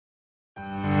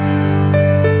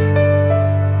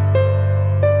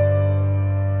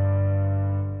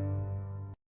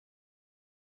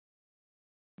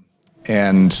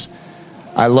and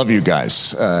I love you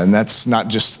guys. And that's not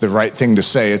just the right thing to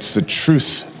say, it's the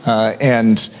truth.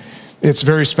 And it's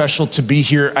very special to be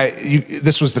here.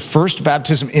 This was the first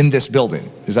baptism in this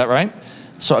building. Is that right?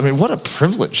 So, I mean, what a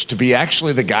privilege to be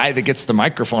actually the guy that gets the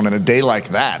microphone in a day like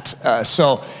that.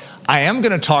 So I am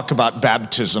going to talk about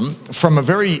baptism from a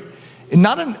very,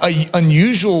 not an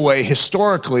unusual way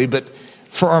historically, but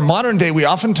for our modern day, we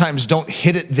oftentimes don't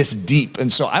hit it this deep.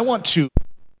 And so I want to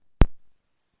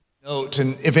note,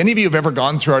 and if any of you have ever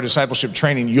gone through our discipleship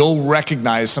training, you'll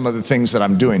recognize some of the things that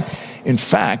I'm doing. In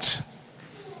fact,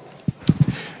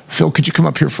 Phil, could you come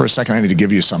up here for a second? I need to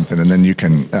give you something, and then you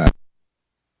can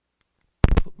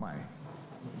put my...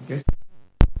 Okay.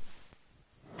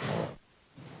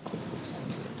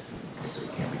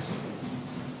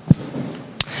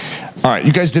 All right,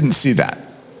 you guys didn't see that,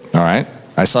 all right?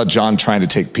 I saw John trying to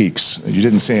take peeks. You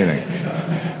didn't see anything.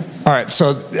 All right,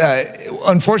 so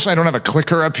unfortunately, I don't have a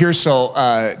clicker up here, so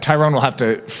Tyrone will have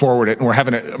to forward it, and we're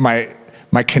having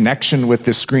my connection with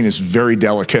this screen is very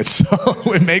delicate, so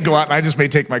it may go out, and I just may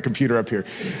take my computer up here.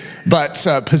 But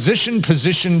position,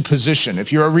 position, position.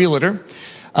 If you're a realtor,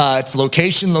 it's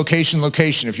location, location,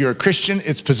 location. If you're a Christian,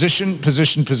 it's position,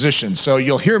 position, position. So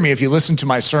you'll hear me if you listen to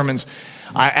my sermons.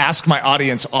 I ask my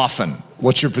audience often,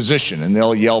 what's your position? And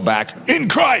they'll yell back, in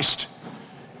Christ.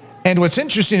 And what's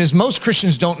interesting is most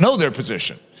Christians don't know their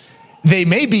position. They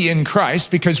may be in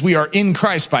Christ because we are in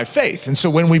Christ by faith. And so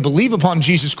when we believe upon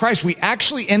Jesus Christ, we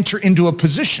actually enter into a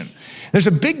position. There's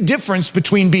a big difference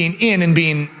between being in and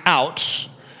being out.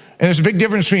 And there's a big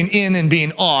difference between in and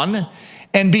being on.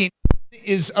 And being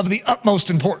is of the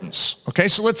utmost importance. Okay,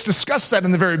 so let's discuss that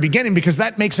in the very beginning because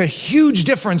that makes a huge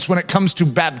difference when it comes to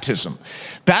baptism.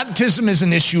 Baptism is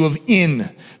an issue of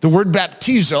in. The word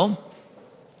baptizo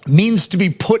means to be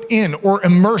put in or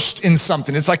immersed in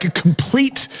something. It's like a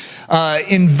complete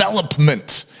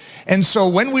envelopment. And so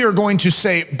when we are going to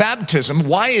say baptism,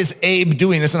 why is Abe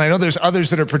doing this? And I know there's others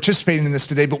that are participating in this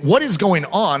today, but what is going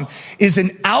on is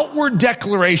an outward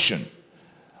declaration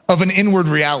of an inward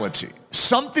reality.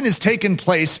 Something has taken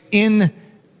place in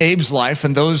Abe's life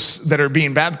and those that are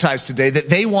being baptized today that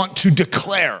they want to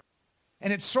declare.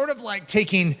 And it's sort of like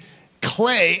taking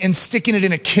clay and sticking it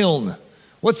in a kiln.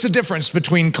 What's the difference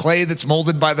between clay that's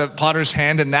molded by the potter's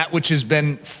hand and that which has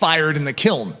been fired in the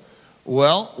kiln?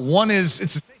 Well, one is,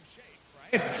 it's the same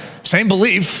shape, right? Same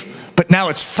belief, but now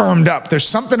it's firmed up. There's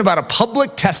something about a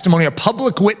public testimony, a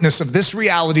public witness of this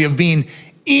reality of being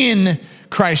in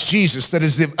Christ Jesus that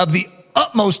is of the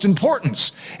utmost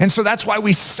importance. And so that's why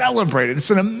we celebrate it.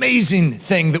 It's an amazing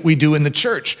thing that we do in the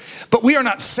church. But we are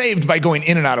not saved by going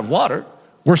in and out of water.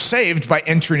 We're saved by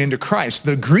entering into Christ.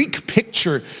 The Greek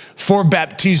picture for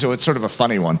baptizo, it's sort of a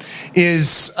funny one,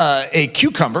 is a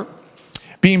cucumber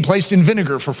being placed in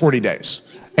vinegar for 40 days.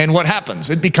 And what happens?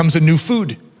 It becomes a new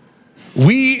food.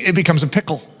 It becomes a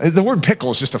pickle. The word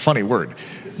pickle is just a funny word.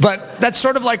 But that's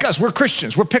sort of like us. We're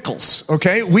Christians. We're pickles,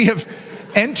 okay? We have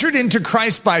entered into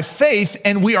Christ by faith,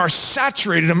 and we are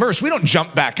saturated, immersed. We don't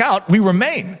jump back out. We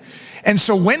remain. And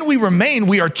so when we remain,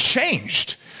 we are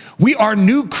changed. We are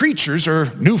new creatures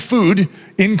or new food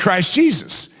in Christ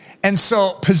Jesus. And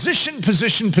so position,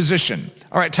 position, position.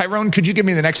 All right, Tyrone, could you give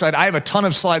me the next slide? I have a ton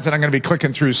of slides that I'm going to be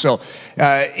clicking through. So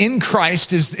in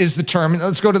Christ is the term.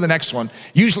 Let's go to the next one.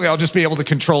 Usually I'll just be able to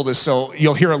control this, so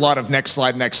you'll hear a lot of next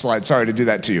slide, next slide. Sorry to do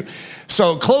that to you.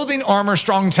 So clothing, armor,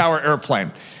 strong tower,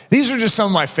 airplane. These are just some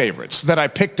of my favorites that I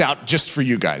picked out just for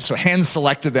you guys. So hand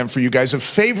selected them for you guys of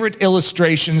favorite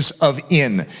illustrations of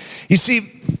in. You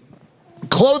see,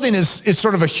 clothing is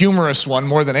sort of a humorous one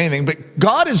more than anything, but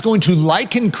God is going to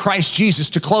liken Christ Jesus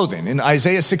to clothing. In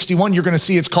Isaiah 61, you're going to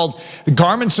see it's called the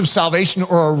garments of salvation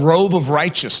or a robe of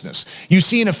righteousness. You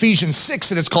see in Ephesians 6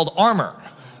 that it's called armor,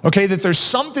 okay, that there's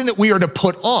something that we are to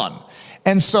put on.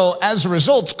 And so as a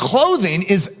result, clothing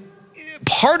is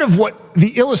part of what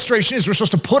the illustration is. We're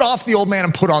supposed to put off the old man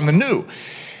and put on the new.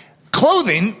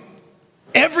 Clothing,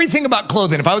 everything about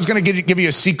clothing, if I was going to give you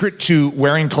a secret to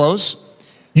wearing clothes,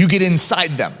 you get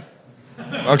inside them,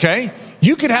 okay?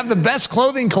 You could have the best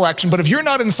clothing collection, but if you're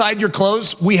not inside your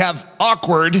clothes, we have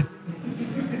awkward.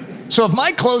 So if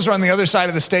my clothes are on the other side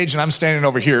of the stage and I'm standing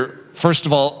over here, first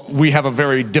of all, we have a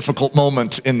very difficult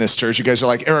moment in this church. You guys are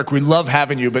like, Eric, we love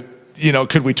having you, but,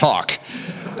 could we talk?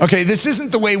 Okay, this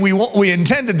isn't the way we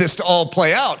intended this to all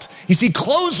play out. You see,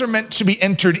 clothes are meant to be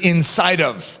entered inside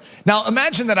of. Now,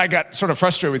 imagine that I got sort of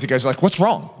frustrated with you guys, like, what's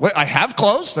wrong? I have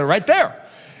clothes, they're right there.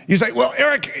 He's like, well,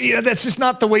 Eric, that's just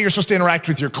not the way you're supposed to interact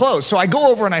with your clothes. So I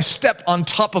go over and I step on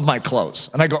top of my clothes.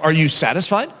 And I go, are you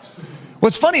satisfied?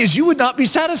 What's funny is you would not be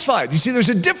satisfied. You see, there's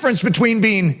a difference between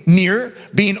being near,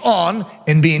 being on,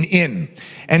 and being in.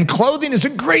 And clothing is a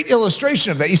great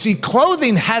illustration of that. You see,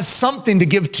 clothing has something to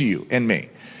give to you and me.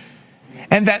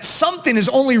 And that something is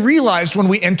only realized when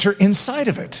we enter inside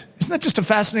of it. Isn't that just a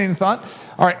fascinating thought?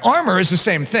 All right, armor is the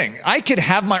same thing. I could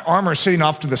have my armor sitting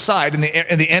off to the side and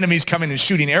the enemy's coming and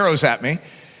shooting arrows at me.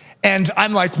 And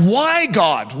I'm like, why,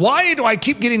 God? Why do I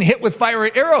keep getting hit with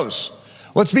fiery arrows?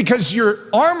 Well, it's because your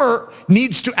armor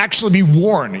needs to actually be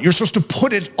worn. You're supposed to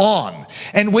put it on.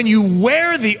 And when you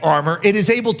wear the armor, it is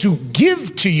able to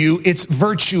give to you its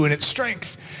virtue and its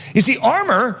strength. You see,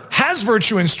 armor has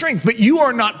virtue and strength, but you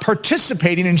are not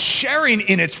participating and sharing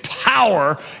in its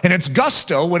power and its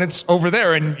gusto when it's over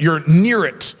there and you're near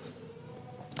it.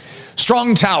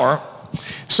 Strong tower.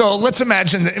 So let's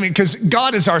imagine that, because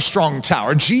God is our strong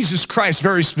tower. Jesus Christ,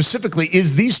 very specifically,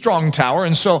 is the strong tower.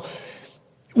 And so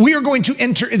we are going to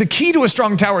enter. The key to a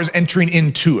strong tower is entering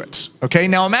into it. Okay,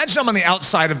 now imagine I'm on the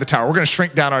outside of the tower. We're going to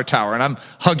shrink down our tower, and I'm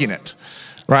hugging it.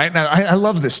 Right? Now, I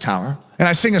love this tower, and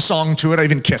I sing a song to it. I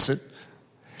even kiss it.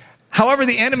 However,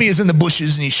 the enemy is in the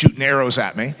bushes, and he's shooting arrows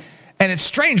at me. And it's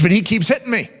strange, but he keeps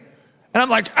hitting me. And I'm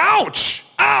like, ouch,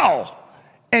 ow.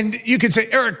 And you could say,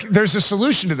 Eric, there's a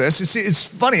solution to this. It's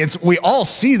funny. We all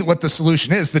see what the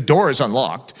solution is. The door is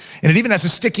unlocked. And it even has a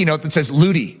sticky note that says,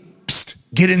 Ludy, psst,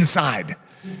 get inside.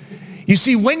 You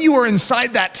see, when you are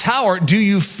inside that tower, do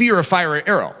you fear a fiery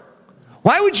arrow?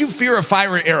 Why would you fear a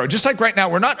fiery arrow? Just like right now,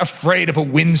 we're not afraid of a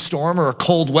windstorm or a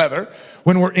cold weather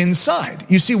when we're inside.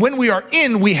 You see, when we are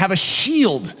in, we have a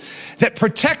shield that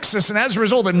protects us, and as a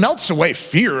result, it melts away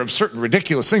fear of certain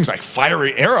ridiculous things like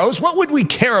fiery arrows. What would we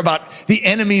care about the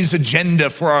enemy's agenda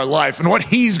for our life and what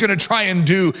he's going to try and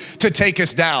do to take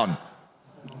us down?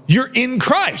 You're in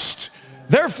Christ.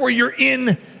 Therefore, you're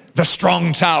in the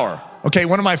strong tower. Okay,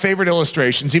 one of my favorite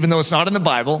illustrations, even though it's not in the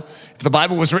Bible, if the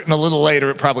Bible was written a little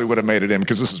later, it probably would have made it in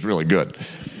because this is really good.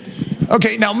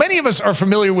 Okay, now many of us are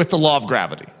familiar with the law of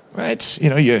gravity, right?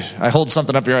 You know, I hold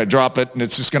something up here, I drop it, and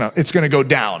it's gonna go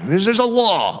down. There's a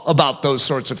law about those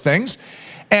sorts of things.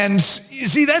 And you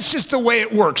see, that's just the way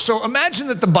it works. So imagine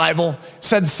that the Bible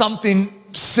said something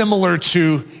similar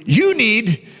to, you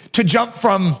need to jump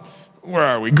from, where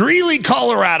are we? Greeley,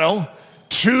 Colorado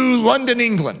to London,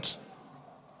 England.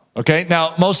 Okay,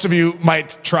 now most of you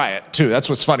might try it too. That's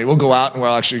what's funny. We'll go out and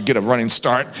we'll actually get a running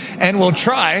start and we'll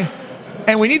try.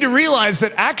 And we need to realize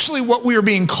that actually what we are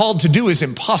being called to do is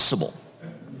impossible.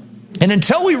 And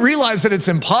until we realize that it's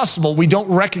impossible, we don't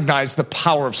recognize the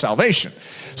power of salvation.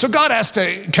 So God has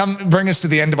to come bring us to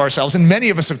the end of ourselves. And many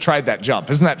of us have tried that jump.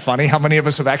 Isn't that funny? How many of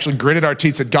us have actually gritted our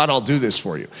teeth and said, God, I'll do this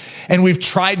for you. And we've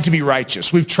tried to be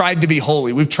righteous. We've tried to be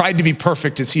holy. We've tried to be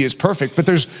perfect as he is perfect. But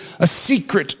there's a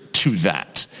secret to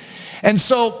that. And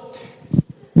so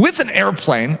with an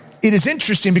airplane, it is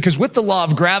interesting because with the law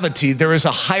of gravity, there is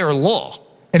a higher law.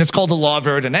 And it's called the law of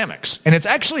aerodynamics. And it's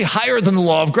actually higher than the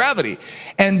law of gravity.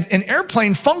 And an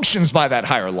airplane functions by that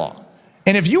higher law.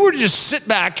 And if you were to just sit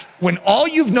back when all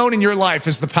you've known in your life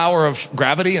is the power of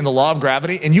gravity and the law of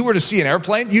gravity, and you were to see an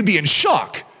airplane, you'd be in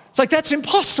shock. It's like, that's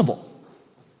impossible.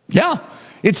 Yeah,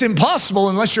 it's impossible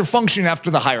unless you're functioning after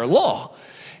the higher law.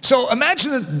 So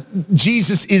imagine that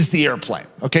Jesus is the airplane,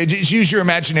 okay? Just use your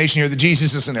imagination here that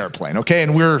Jesus is an airplane, okay?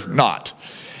 And we're not.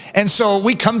 And so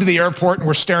we come to the airport and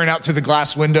we're staring out through the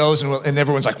glass windows and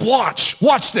everyone's like,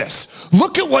 watch this.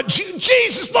 Look at what,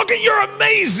 Jesus, look at, you're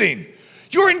amazing.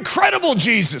 You're incredible,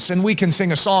 Jesus. And we can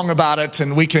sing a song about it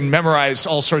and we can memorize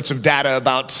all sorts of data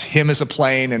about him as a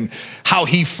plane and how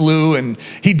he flew and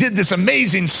he did this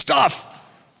amazing stuff.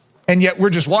 And yet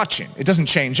we're just watching. It doesn't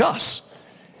change us.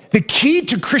 The key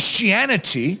to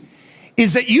Christianity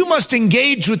is that you must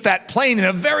engage with that plane in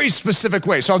a very specific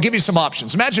way. So I'll give you some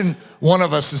options. Imagine one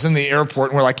of us is in the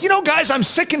airport and we're like, you know, guys, I'm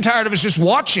sick and tired of us just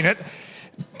watching it.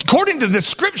 According to the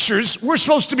scriptures, we're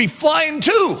supposed to be flying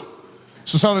too.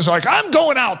 So some of us are like, I'm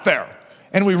going out there.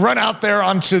 And we run out there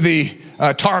onto the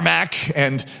tarmac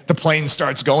and the plane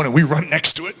starts going and we run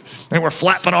next to it and we're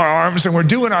flapping our arms and we're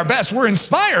doing our best. We're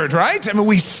inspired, right? I mean,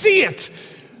 we see it,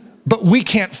 but we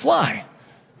can't fly.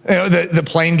 You know, the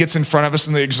plane gets in front of us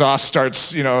and the exhaust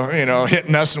starts, you know,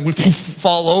 hitting us and we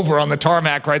fall over on the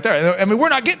tarmac right there. I mean, we're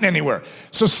not getting anywhere.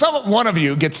 So one of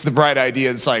you gets the bright idea.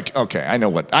 It's like, okay, I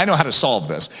know how to solve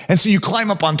this. And so you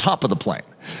climb up on top of the plane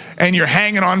and you're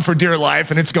hanging on for dear life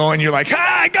and it's going, you're like,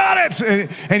 I got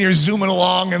it. And you're zooming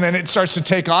along and then it starts to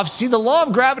take off. See, the law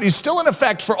of gravity is still in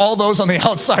effect for all those on the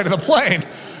outside of the plane.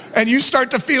 And you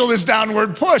start to feel this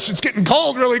downward push. It's getting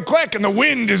cold really quick and the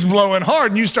wind is blowing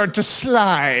hard and you start to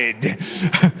slide.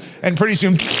 And pretty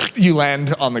soon you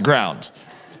land on the ground.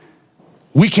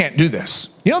 We can't do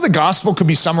this. You know, the gospel could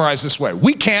be summarized this way.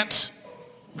 We can't,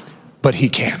 but he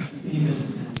can.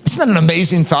 Isn't that an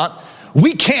amazing thought?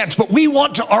 We can't, but we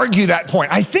want to argue that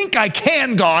point. I think I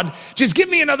can, God. Just give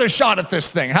me another shot at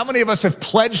this thing. How many of us have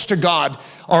pledged to God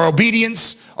our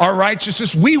obedience, our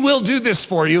righteousness? We will do this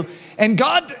for you. And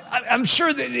God, I'm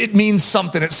sure that it means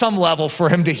something at some level for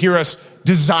him to hear us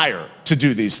desire to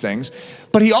do these things.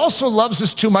 But he also loves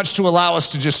us too much to allow us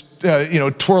to just,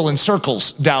 twirl in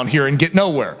circles down here and get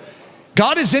nowhere.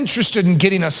 God is interested in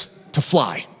getting us to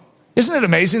fly. Isn't it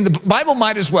amazing? The Bible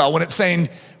might as well, when it's saying,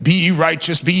 be ye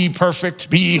righteous, be ye perfect,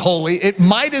 be ye holy, it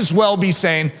might as well be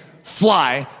saying,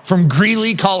 fly from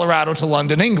Greeley, Colorado to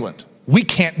London, England. We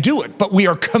can't do it, but we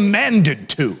are commanded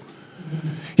to.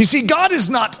 You see, God has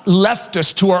not left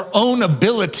us to our own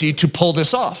ability to pull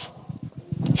this off.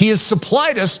 He has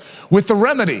supplied us with the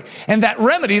remedy. And that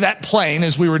remedy, that plane,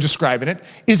 as we were describing it,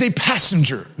 is a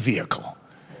passenger vehicle.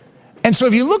 And so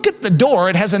if you look at the door,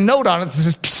 it has a note on it that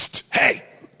says, psst, hey,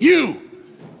 you,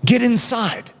 get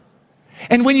inside.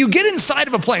 And when you get inside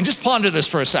of a plane, just ponder this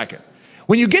for a second.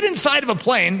 When you get inside of a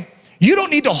plane, you don't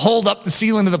need to hold up the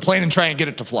ceiling of the plane and try and get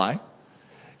it to fly.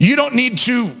 You don't need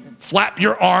to flap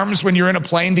your arms when you're in a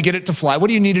plane to get it to fly. What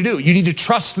do you need to do? You need to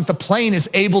trust that the plane is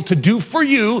able to do for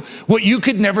you what you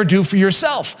could never do for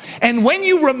yourself. And when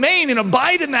you remain and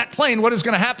abide in that plane, what is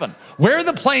going to happen? Where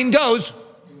the plane goes,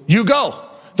 you go.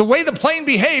 The way the plane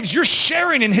behaves, you're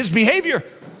sharing in his behavior.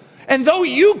 And though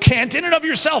you can't in and of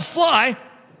yourself fly,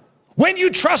 when you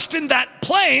trust in that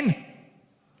plane,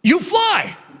 you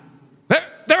fly.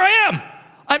 There I am.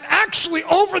 I'm actually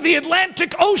over the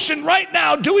Atlantic Ocean right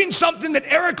now doing something that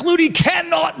Eric Ludy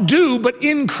cannot do, but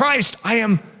in Christ I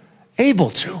am able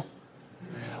to.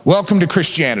 Welcome to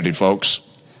Christianity, folks.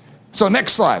 So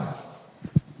next slide.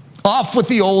 Off with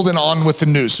the old and on with the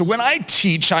new. So when I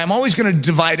teach, I'm always going to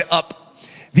divide up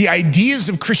the ideas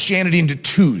of Christianity into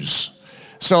twos.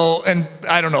 So, and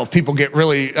I don't know if people get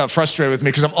really frustrated with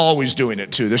me because I'm always doing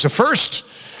it too. There's a first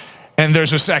and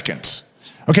there's a second.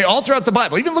 Okay, all throughout the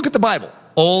Bible, even look at the Bible.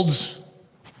 Old,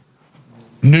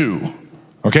 new.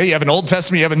 Okay, you have an Old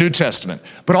Testament, you have a New Testament.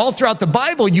 But all throughout the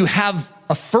Bible, you have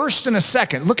a first and a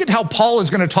second. Look at how Paul is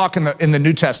going to talk in the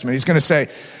New Testament. He's going to say,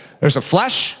 there's a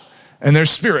flesh and there's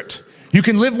spirit. You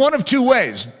can live one of two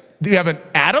ways. You have an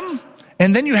Adam,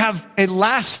 and then you have a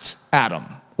last Adam,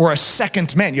 or a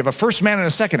second man. You have a first man and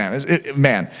a second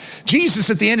man. Jesus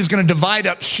at the end is going to divide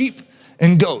up sheep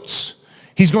and goats.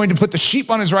 He's going to put the sheep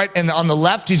on his right, and on the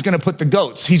left, he's going to put the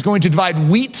goats. He's going to divide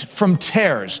wheat from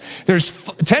tares. There's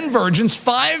 10 virgins,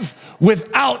 5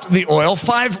 without the oil,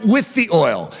 5 with the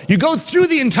oil. You go through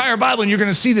the entire Bible, and you're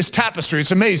going to see this tapestry.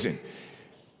 It's amazing.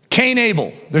 Cain,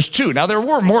 Abel, there's 2. Now, there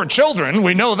were more children.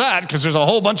 We know that because there's a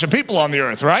whole bunch of people on the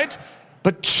earth, right?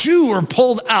 But 2 are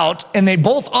pulled out, and they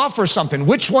both offer something.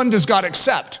 Which one does God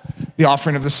accept? The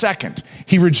offering of the second.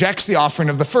 He rejects the offering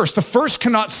of the first. The first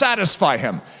cannot satisfy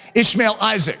him. Ishmael,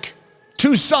 Isaac,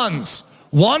 2 sons.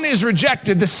 One is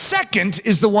rejected. The second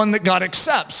is the one that God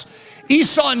accepts.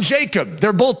 Esau and Jacob,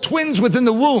 they're both twins within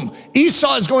the womb.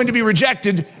 Esau is going to be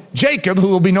rejected. Jacob, who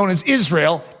will be known as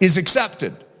Israel, is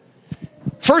accepted.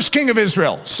 First king of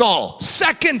Israel, Saul.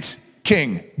 Second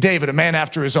king, David, a man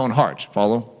after his own heart.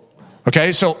 Follow?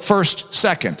 Okay, so first,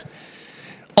 second.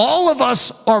 All of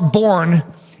us are born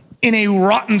in a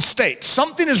rotten state.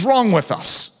 Something is wrong with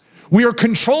us. We are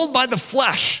controlled by the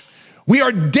flesh. We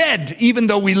are dead even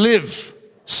though we live.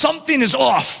 Something is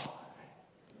off.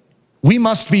 We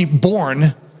must be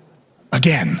born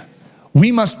again.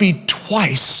 We must be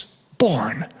twice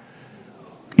born.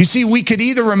 You see, we could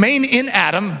either remain in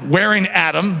Adam, wearing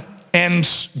Adam, and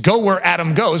go where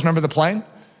Adam goes. Remember the plane?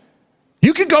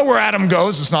 You could go where Adam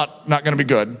goes. It's not going to be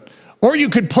good. Or you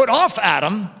could put off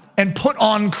Adam and put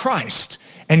on Christ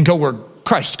and go where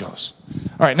Christ goes.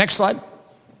 All right, next slide.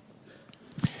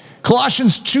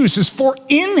 Colossians 2 says, for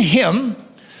in him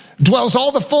dwells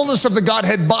all the fullness of the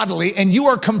Godhead bodily, and you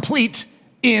are complete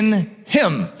in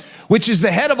him, which is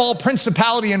the head of all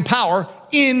principality and power,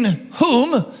 in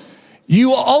whom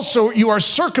you are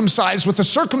circumcised with the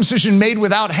circumcision made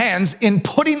without hands, in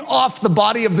putting off the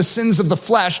body of the sins of the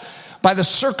flesh by the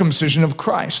circumcision of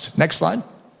Christ. Next slide.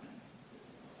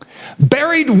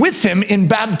 Buried with him in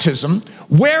baptism,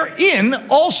 wherein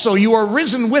also you are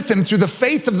risen with him through the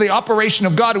faith of the operation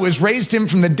of God who has raised him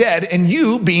from the dead, and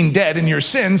you, being dead in your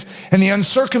sins and the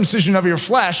uncircumcision of your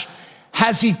flesh,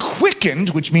 has he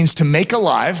quickened, which means to make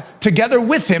alive, together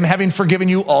with him, having forgiven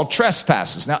you all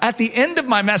trespasses. Now, at the end of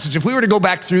my message, if we were to go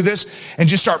back through this and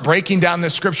just start breaking down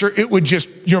this scripture,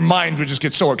 your mind would just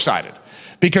get so excited.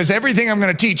 because everything I'm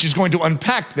going to teach is going to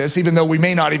unpack this, even though we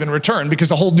may not even return, because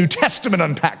the whole New Testament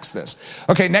unpacks this.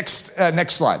 Okay, next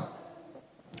slide.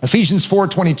 Ephesians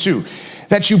 4:22,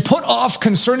 that you put off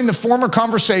concerning the former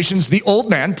conversations, the old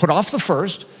man, put off the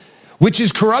first, which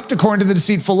is corrupt according to the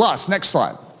deceitful lust. Next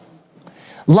slide.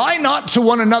 Lie not to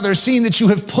one another, seeing that you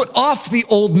have put off the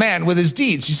old man with his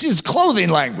deeds. You see, it's clothing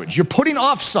language. You're putting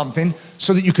off something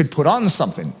so that you could put on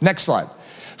something. Next slide.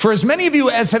 For as many of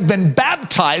you as have been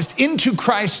baptized into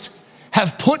Christ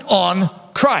have put on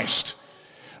Christ.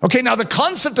 Okay, now the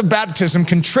concept of baptism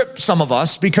can trip some of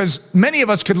us, because many of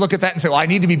us could look at that and say, well, I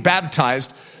need to be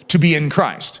baptized to be in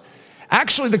Christ.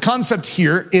 Actually, the concept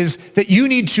here is that you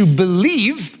need to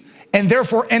believe and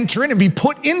therefore enter in and be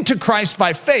put into Christ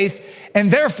by faith.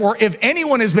 And therefore, if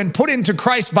anyone has been put into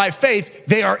Christ by faith,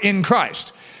 they are in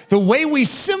Christ. The way we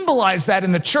symbolize that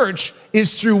in the church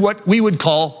is through what we would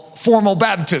call formal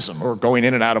baptism, or going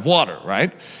in and out of water,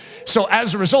 right? So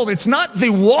as a result, it's not the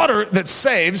water that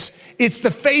saves, it's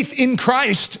the faith in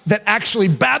Christ that actually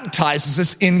baptizes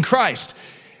us in Christ.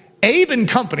 Abe and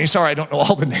company, sorry, I don't know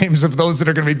all the names of those that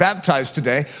are going to be baptized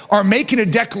today, are making a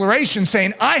declaration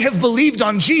saying, I have believed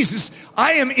on Jesus,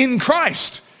 I am in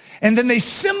Christ. And then they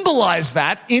symbolize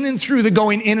that in and through the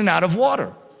going in and out of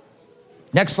water.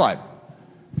 Next slide.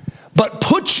 But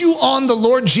put you on the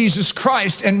Lord Jesus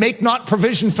Christ, and make not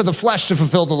provision for the flesh to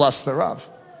fulfill the lust thereof.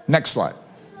 Next slide.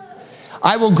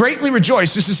 I will greatly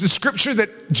rejoice. This is the scripture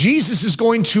that Jesus is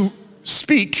going to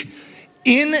speak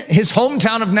in his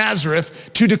hometown of Nazareth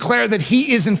to declare that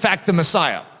he is in fact the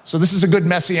Messiah. So this is a good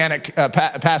messianic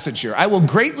passage here. I will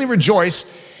greatly rejoice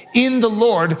in the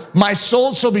Lord. My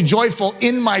soul shall be joyful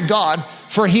in my God,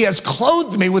 for he has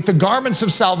clothed me with the garments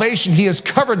of salvation. He has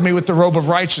covered me with the robe of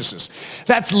righteousness.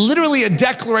 That's literally a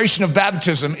declaration of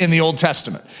baptism in the Old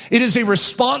Testament. It is a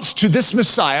response to this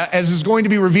Messiah, as is going to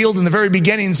be revealed in the very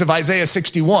beginnings of Isaiah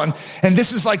 61. And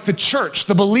this is like the church,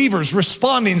 the believers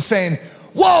responding, saying,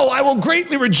 whoa, I will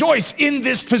greatly rejoice in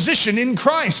this position in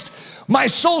Christ. My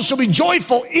soul shall be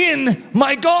joyful in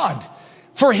my God,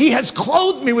 for he has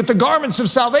clothed me with the garments of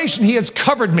salvation. He has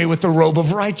covered me with the robe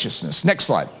of righteousness. Next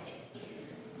slide.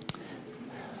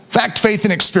 Fact, faith,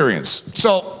 and experience.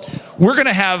 So we're going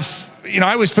to have,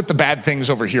 I always put the bad things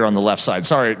over here on the left side.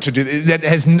 Sorry to do that.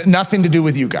 Has nothing to do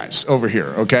with you guys over here,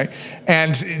 okay?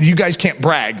 And you guys can't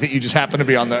brag that you just happen to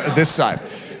be on this side.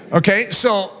 Okay,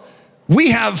 so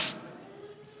we have,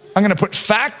 I'm going to put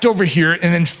fact over here, and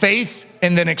then faith,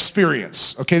 and then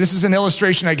experience. Okay, this is an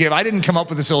illustration I give. I didn't come up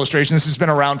with this illustration. This has been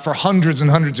around for hundreds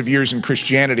and hundreds of years in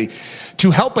Christianity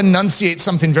to help enunciate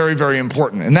something very, very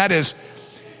important. And that is,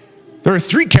 there are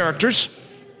three characters,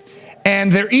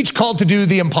 and they're each called to do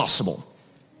the impossible.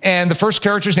 And the first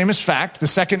character's name is fact, the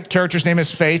second character's name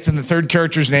is faith, and the third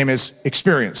character's name is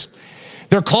experience.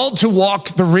 They're called to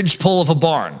walk the ridgepole of a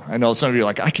barn. I know some of you are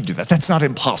like, I could do that. That's not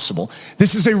impossible.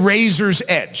 This is a razor's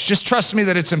edge. Just trust me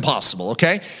that it's impossible,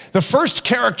 okay? The first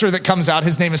character that comes out,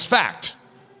 his name is fact.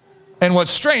 And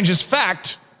what's strange is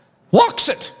fact walks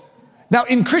it. Now,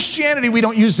 in Christianity, we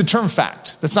don't use the term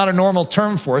fact. That's not a normal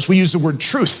term for us. We use the word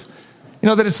truth. You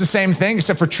know that it's the same thing,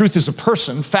 except for truth is a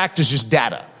person. Fact is just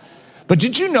data. But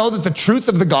did you know that the truth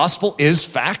of the gospel is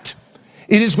fact?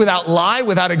 It is without lie,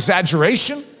 without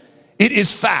exaggeration. It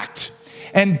is fact.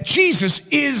 And Jesus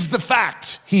is the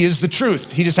fact. He is the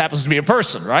truth. He just happens to be a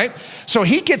person, right? So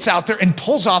he gets out there and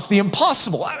pulls off the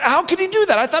impossible. How could he do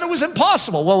that? I thought it was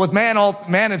impossible. Well, with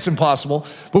man it's impossible,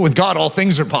 but with God, all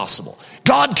things are possible.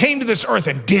 God came to this earth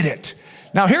and did it.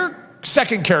 Now here,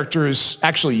 second character is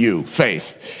actually you,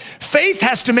 faith. Faith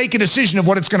has to make a decision of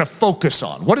what it's going to focus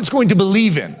on, what it's going to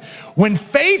believe in. When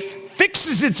faith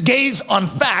fixes its gaze on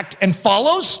fact and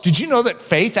follows, did you know that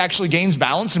faith actually gains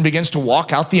balance and begins to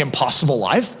walk out the impossible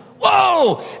life?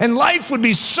 Whoa! And life would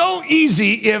be so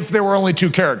easy if there were only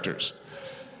two characters.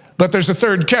 But there's a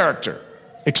third character.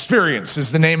 Experience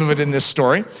is the name of it in this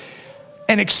story.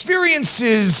 And experience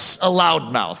is a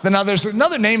loudmouth. And now there's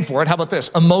another name for it. How about this?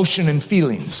 Emotion and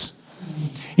feelings.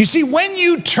 You see, when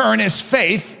you turn as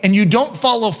faith and you don't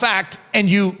follow fact and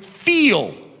you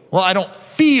feel, well, I don't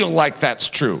feel like that's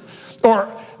true.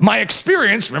 Or my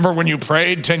experience, remember when you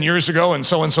prayed 10 years ago and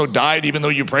so died even though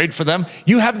you prayed for them?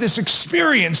 You have this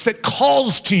experience that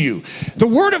calls to you. The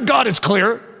word of God is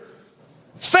clear.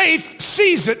 Faith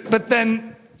sees it, but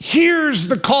then here's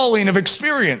the calling of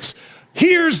experience.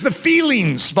 Here's the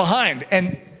feelings behind.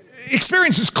 And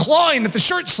experience is clawing at the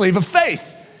shirt sleeve of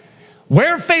faith.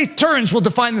 Where faith turns will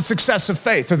define the success of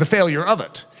faith or the failure of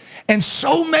it. And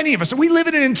so many of us, we live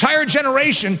in an entire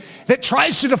generation that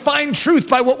tries to define truth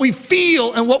by what we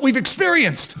feel and what we've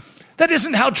experienced. That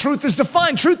isn't how truth is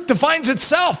defined. Truth defines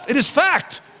itself. It is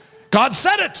fact. God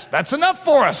said it. That's enough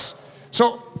for us.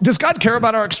 So does God care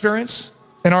about our experience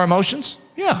and our emotions?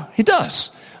 Yeah, he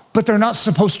does. But they're not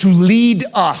supposed to lead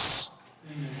us.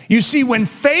 You see, when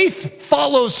faith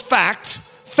follows fact,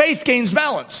 faith gains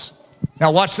balance.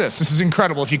 Now watch this. This is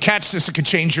incredible. If you catch this, it could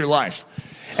change your life.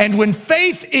 And when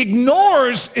faith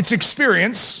ignores its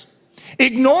experience,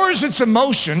 ignores its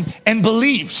emotion, and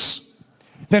believes,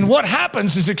 then what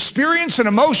happens is experience and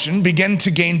emotion begin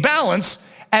to gain balance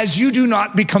as you do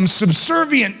not become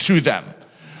subservient to them.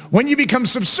 When you become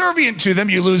subservient to them,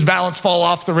 you lose balance, fall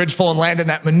off the ridgepole, and land in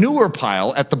that manure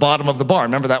pile at the bottom of the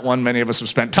barn. Remember that one many of us have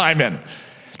spent time in.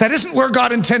 That isn't where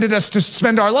God intended us to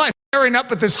spend our life. Staring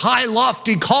up at this high,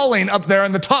 lofty calling up there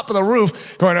on the top of the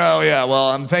roof, going, oh yeah,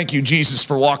 well, thank you, Jesus,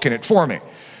 for walking it for me,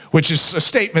 which is a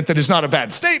statement that is not a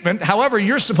bad statement. However,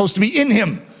 you're supposed to be in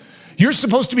him. You're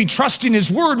supposed to be trusting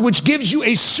his word, which gives you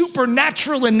a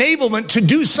supernatural enablement to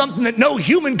do something that no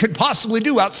human could possibly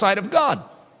do outside of God.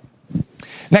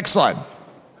 Next slide.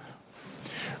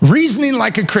 Reasoning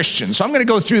like a Christian. So I'm going to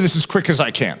go through this as quick as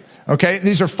I can. Okay,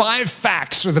 these are 5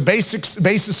 facts or the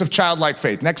basis of childlike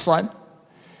faith. Next slide.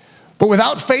 But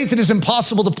without faith, it is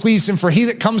impossible to please him, for he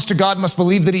that comes to God must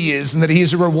believe that he is, and that he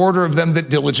is a rewarder of them that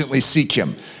diligently seek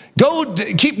him.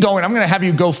 Keep going. I'm going to have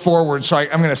you go forward, so I'm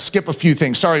going to skip a few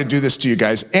things. Sorry to do this to you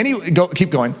guys.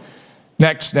 Keep going.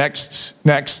 Next.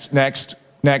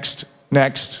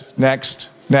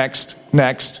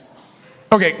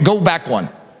 Okay, go back one.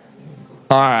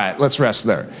 All right, let's rest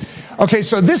there. Okay,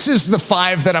 so this is the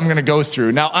 5 that I'm going to go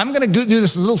through. Now, I'm going to do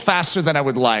this a little faster than I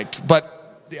would like, but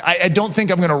I don't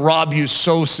think I'm going to rob you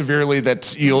so severely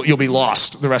that you'll be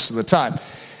lost the rest of the time.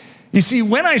 You see,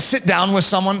 when I sit down with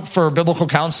someone for biblical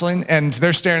counseling and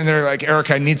they're staring there like, Eric,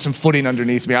 I need some footing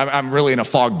underneath me. I'm really in a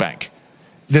fog bank.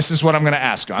 This is what I'm going to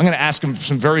ask them. I'm going to ask them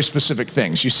some very specific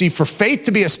things. You see, for faith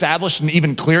to be established and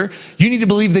even clear, you need to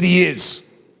believe that he is.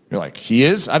 You're like, he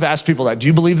is? I've asked people that. Do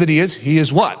you believe that he is? He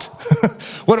is what?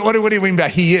 What do you mean by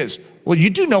he is? Well, you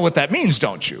do know what that means,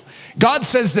 don't you? God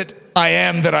says that I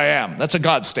am that I am. That's a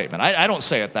God statement. I don't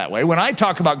say it that way. When I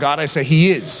talk about God, I say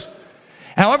he is.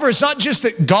 However, it's not just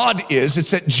that God is,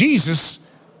 it's that Jesus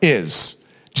is.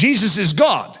 Jesus is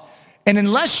God. And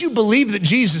unless you believe that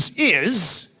Jesus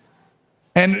is,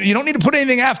 and you don't need to put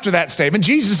anything after that statement,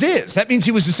 Jesus is. That means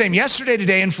he was the same yesterday,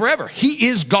 today, and forever. He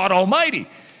is God Almighty.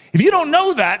 If you don't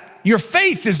know that, your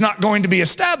faith is not going to be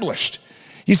established.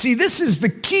 You see, this is the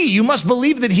key. You must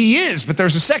believe that he is, but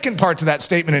there's a second part to that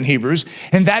statement in Hebrews,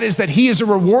 and that is that he is a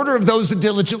rewarder of those that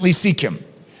diligently seek him.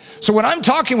 So when I'm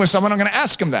talking with someone, I'm going to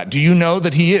ask them that. Do you know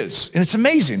that he is? And it's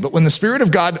amazing, but when the Spirit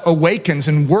of God awakens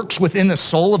and works within the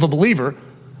soul of a believer,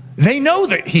 they know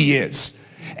that he is.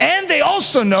 And they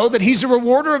also know that he's a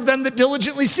rewarder of them that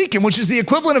diligently seek him, which is the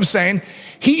equivalent of saying,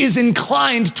 he is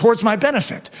inclined towards my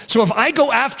benefit. So if I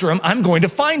go after him, I'm going to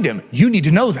find him. You need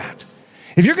to know that.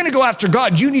 If you're going to go after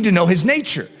God, you need to know his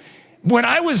nature. When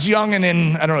I was young and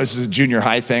in, I don't know, this is a junior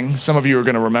high thing. Some of you are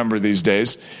going to remember these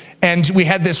days. And we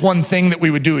had this one thing that we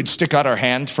would do. We'd stick out our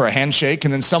hand for a handshake,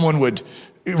 and then someone would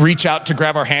reach out to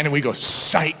grab our hand, and we'd go,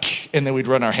 psych, and then we'd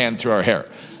run our hand through our hair.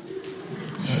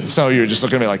 So you were just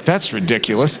looking at me like, that's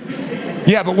ridiculous.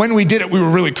 Yeah, but when we did it, we were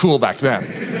really cool back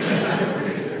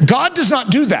then. God does not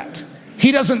do that.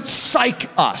 He doesn't psych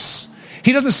us.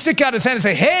 He doesn't stick out his hand and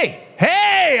say, hey,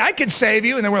 I could save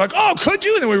you. And then we're like, oh, could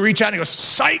you? And then we reach out and he goes,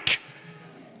 psych.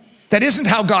 That isn't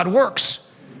how God works.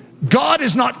 God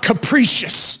is not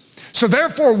capricious. So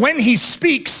therefore, when he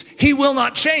speaks, he will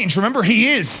not change. Remember, he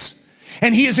is.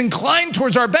 And he is inclined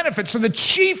towards our benefit. So the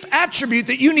chief attribute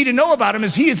that you need to know about him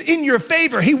is he is in your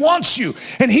favor. He wants you,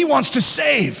 and he wants to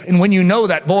save. And when you know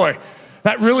that, boy,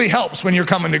 that really helps when you're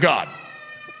coming to God.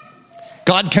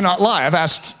 God cannot lie. I've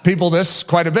asked people this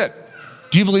quite a bit.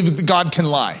 Do you believe that God can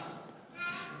lie?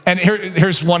 And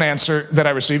here's one answer that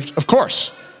I received. Of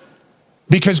course.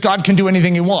 Because God can do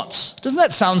anything he wants. Doesn't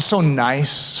that sound so nice,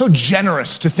 so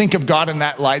generous to think of God in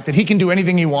that light, that he can do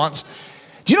anything he wants?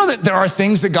 Do you know that there are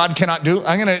things that God cannot do?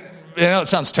 I know it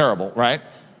sounds terrible, right?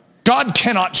 God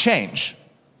cannot change.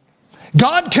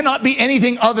 God cannot be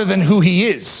anything other than who he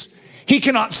is. He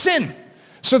cannot sin.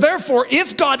 So therefore,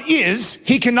 if God is,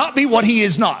 he cannot be what he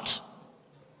is not.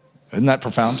 Isn't that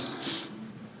profound?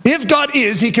 If God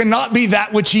is, he cannot be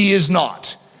that which he is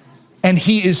not. And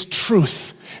he is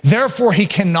truth. Therefore, he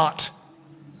cannot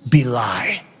be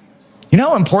lie. You know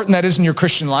how important that is in your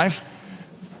Christian life?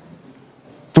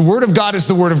 The Word of God is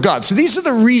the Word of God. So these are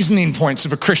the reasoning points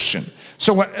of a Christian.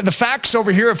 So the facts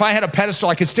over here, if I had a pedestal,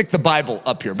 I could stick the Bible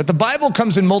up here. But the Bible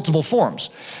comes in multiple forms.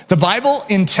 The Bible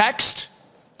in text,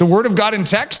 the Word of God in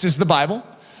text is the Bible.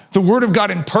 The Word of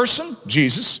God in person,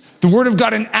 Jesus. The Word of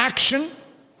God in action,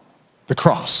 the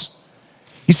cross.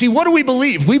 You see, what do we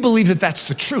believe? We believe that that's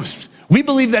the truth. We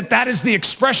believe that that is the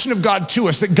expression of God to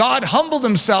us, that God humbled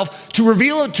himself to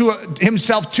reveal it to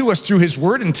himself to us through his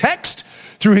word in text,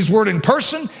 through his word in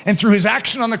person, and through his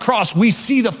action on the cross. We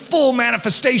see the full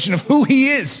manifestation of who he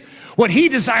is, what he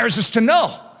desires us to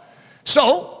know.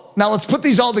 So, now let's put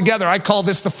these all together. I call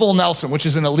this the full Nelson, which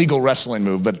is an illegal wrestling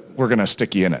move, but we're going to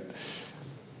stick you in it.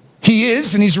 He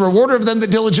is, and he's a rewarder of them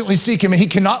that diligently seek him, and he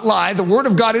cannot lie. The word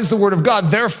of God is the word of God.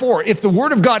 Therefore, if the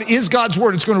word of God is God's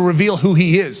word, it's going to reveal who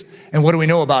he is. And what do we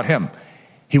know about him?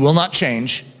 He will not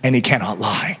change, and he cannot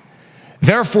lie.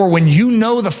 Therefore, when you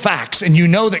know the facts and you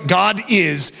know that God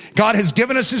has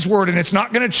given us his word and it's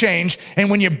not going to change, and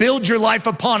when you build your life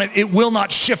upon it, it will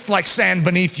not shift like sand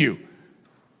beneath you,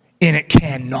 and it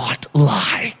cannot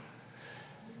lie.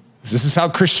 This is how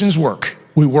Christians work.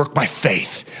 We work by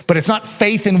faith, but it's not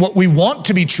faith in what we want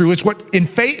to be true. It's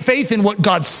faith in what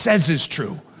God says is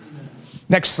true.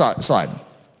 Next slide.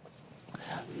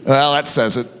 Well, that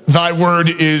says it. Thy word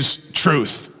is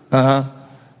truth.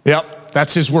 Yep,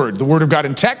 that's his word. The word of God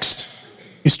in text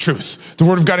is truth. The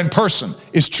word of God in person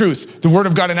is truth. The word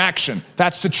of God in action,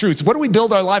 that's the truth. What do we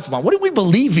build our life upon? What are we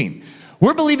believing?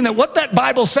 We're believing that what that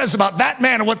Bible says about that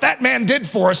man and what that man did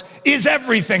for us is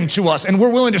everything to us, and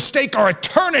we're willing to stake our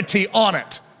eternity on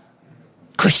it.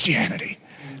 Christianity.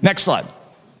 Next slide.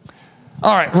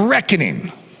 All right,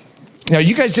 reckoning. Now,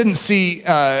 you guys didn't see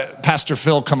Pastor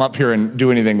Phil come up here and do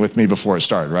anything with me before it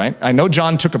started, right? I know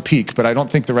John took a peek, but I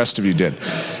don't think the rest of you did.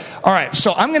 All right,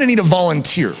 so I'm going to need a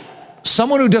volunteer.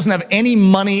 Someone who doesn't have any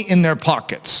money in their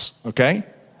pockets, okay?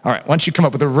 All right, why don't you come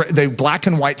up with the black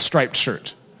and white striped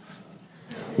shirt.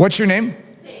 What's your name?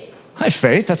 Faith. Hi,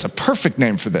 Faith. That's a perfect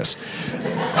name for this.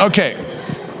 Okay,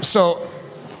 so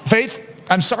Faith,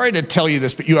 I'm sorry to tell you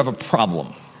this, but you have a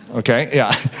problem, okay?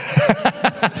 Yeah.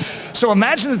 So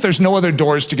imagine that there's no other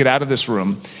doors to get out of this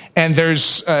room, and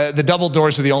there's the double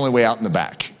doors are the only way out in the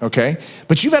back, okay?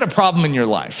 But you've had a problem in your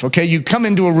life, okay? You come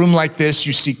into a room like this,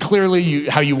 you see clearly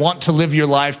how you want to live your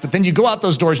life, but then you go out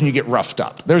those doors and you get roughed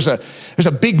up. There's a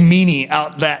big meanie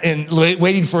out that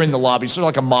waiting for in the lobby, sort of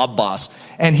like a mob boss,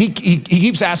 and he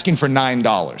keeps asking for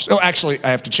 $9. Oh, actually,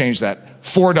 I have to change that.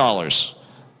 $4.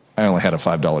 I only had a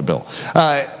 $5 bill.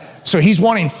 So he's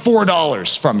wanting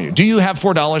 $4 from you. Do you have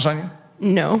 $4 on you?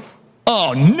 No.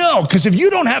 Oh, no, because if you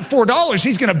don't have $4,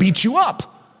 he's going to beat you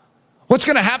up. What's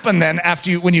going to happen then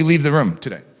when you leave the room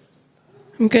today?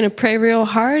 I'm going to pray real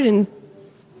hard, and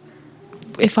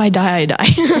if I die, I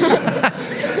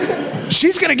die.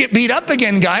 She's going to get beat up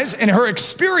again, guys, and her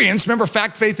experience, remember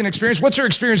fact, faith, and experience, what's her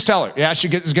experience tell her? Yeah,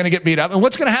 is going to get beat up, and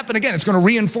what's going to happen again? It's going to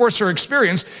reinforce her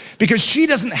experience because she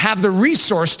doesn't have the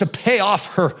resource to pay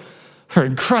off her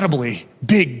incredibly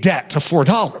big debt to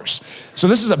 $4. So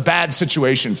this is a bad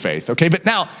situation, Faith, okay? But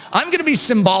now, I'm going to be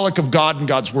symbolic of God and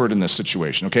God's word in this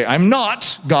situation, okay? I'm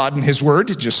not God and his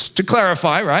word, just to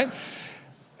clarify, right?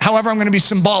 However, I'm going to be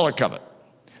symbolic of it.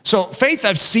 So, Faith,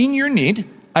 I've seen your need.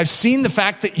 I've seen the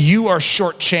fact that you are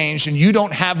shortchanged and you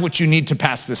don't have what you need to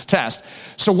pass this test.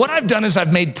 So what I've done is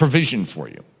I've made provision for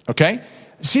you, okay?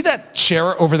 See that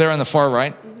chair over there on the far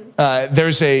right?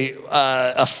 There's a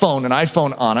phone, an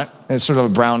iPhone on it. It's sort of a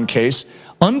brown case.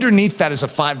 Underneath that is a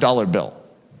 $5 bill,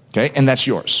 okay? And that's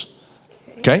yours,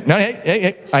 okay? No,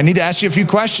 hey, I need to ask you a few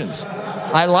questions.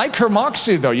 I like her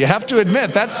moxie, though. You have to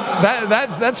admit,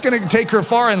 that's going to take her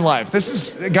far in life.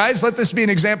 Guys, let this be an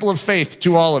example of faith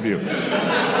to all of you.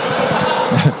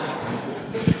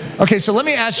 Okay, so let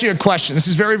me ask you a question. This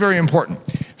is very, very important.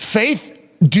 Faith,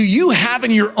 do you have in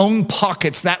your own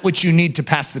pockets that which you need to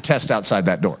pass the test outside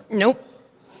that door? Nope.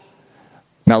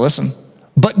 Now listen,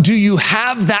 but do you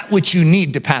have that which you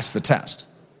need to pass the test?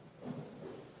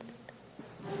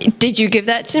 Did you give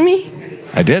that to me?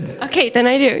 I did. Okay, then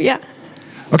I do, yeah.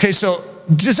 Okay, so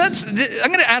I'm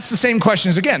going to ask the same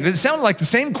questions again. It sounded like the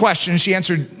same question. She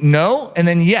answered no and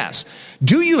then yes.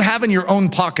 Do you have in your own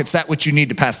pockets that which you need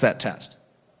to pass that test?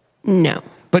 No.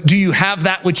 But do you have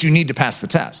that which you need to pass the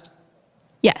test?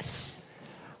 Yes.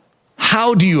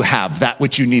 How do you have that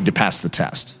which you need to pass the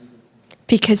test?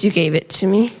 Because you gave it to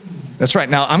me. That's right.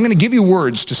 Now, I'm going to give you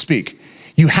words to speak.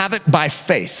 You have it by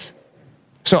faith.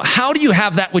 So how do you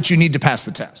have that which you need to pass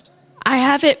the test? I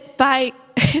have it by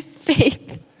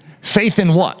faith. Faith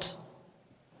in what?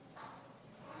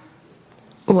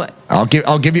 What? I'll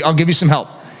give you some help.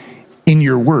 In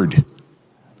your word.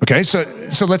 Okay, so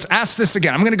let's ask this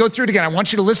again. I'm going to go through it again. I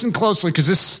want you to listen closely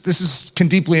because this can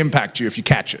deeply impact you if you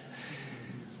catch it.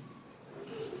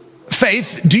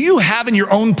 Faith, do you have in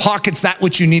your own pockets that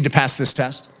which you need to pass this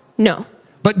test? No.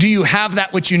 But do you have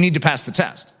that which you need to pass the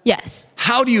test? Yes.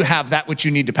 How do you have that which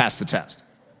you need to pass the test?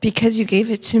 Because you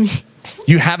gave it to me.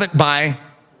 You have it by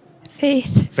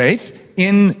Faith. Faith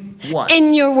in what?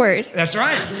 In your word. That's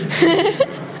right.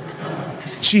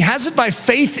 She has it by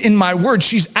faith in my word.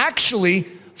 She's actually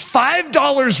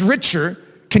 $5 richer.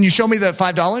 Can you show me the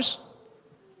 $5?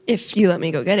 If you let me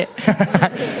go get it.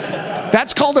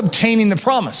 That's called obtaining the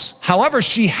promise. However,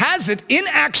 she has it in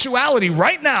actuality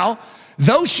right now,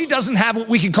 though she doesn't have what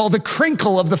we could call the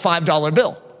crinkle of the $5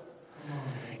 bill.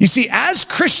 You see, as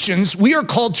Christians, we are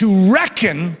called to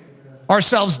reckon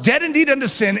ourselves dead indeed unto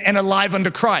sin and alive unto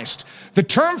Christ. The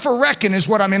term for reckon is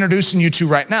what I'm introducing you to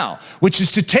right now, which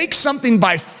is to take something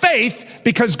by faith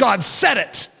because God said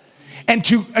it, and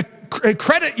to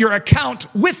credit your account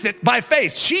with it by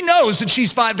faith. She knows that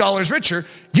she's $5 richer.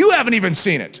 You haven't even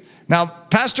seen it. Now,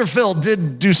 Pastor Phil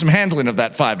did do some handling of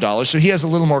that $5, so he has a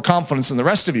little more confidence than the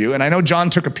rest of you. And I know John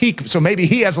took a peek, so maybe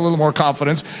he has a little more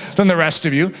confidence than the rest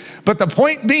of you. But the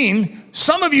point being,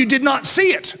 some of you did not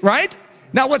see it, right?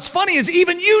 Now, what's funny is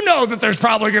even you know that there's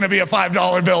probably going to be a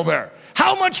 $5 bill there.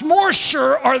 How much more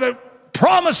sure are the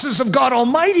promises of God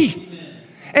Almighty?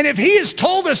 And if he has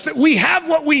told us that we have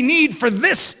what we need for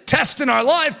this test in our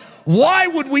life, why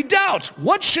would we doubt?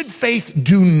 What should faith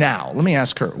do now? Let me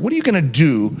ask her. What are you going to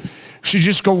do? Should you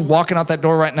just go walking out that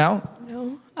door right now?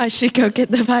 No, I should go get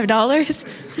the $5.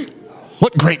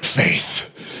 What great faith.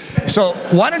 So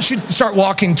why don't you start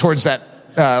walking towards that,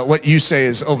 what you say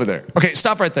is over there. Okay,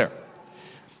 stop right there.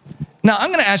 Now, I'm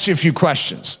going to ask you a few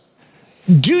questions.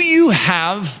 Do you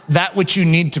have that which you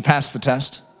need to pass the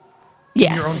test?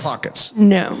 Yes. In your own pockets?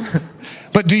 No.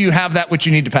 But do you have that which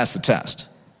you need to pass the test?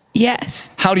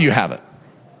 Yes. How do you have it?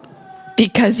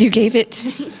 Because you gave it to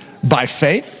me. By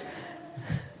faith?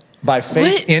 By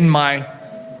faith What? in my...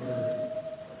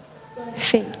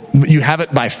 Faith. You have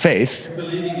it by faith.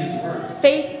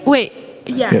 Faith? Wait.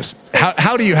 Yeah. Yes.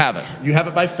 How do you have it? You have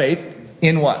it by faith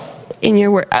in what? In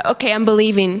your word. Okay, I'm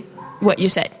believing what you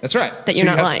said. That's right. That you're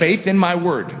so not you have lying. faith in my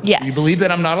word. Yes. You believe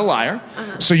that I'm not a liar.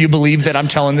 So you believe that I'm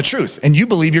telling the truth. And you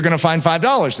believe you're going to find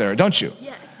 $5 there, don't you?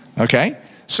 Yes. Okay.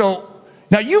 So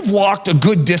now you've walked a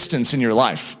good distance in your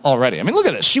life already. I mean, look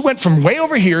at this. She went from way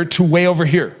over here to way over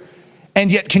here.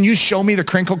 And yet, can you show me the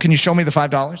crinkle? Can you show me the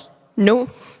 $5? No.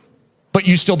 But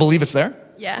you still believe it's there?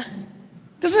 Yeah.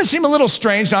 Doesn't it seem a little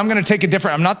strange? Now I'm going to take a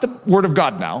different, I'm not the word of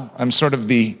God now. I'm sort of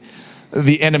the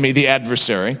enemy, the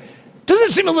adversary. Doesn't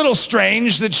it seem a little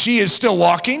strange that she is still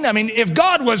walking? I mean, if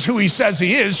God was who he says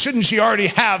he is, shouldn't she already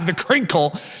have the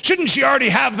crinkle? Shouldn't she already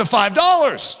have the $5?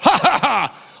 Ha ha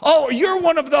ha! Oh, you're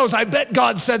one of those. I bet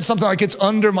God said something like it's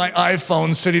under my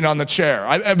iPhone sitting on the chair.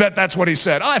 I bet that's what he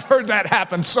said. I've heard that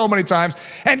happen so many times.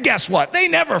 And guess what? They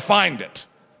never find it.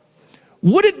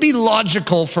 Would it be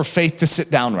logical for faith to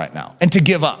sit down right now and to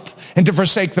give up and to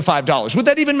forsake the $5? Would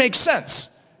that even make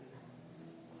sense?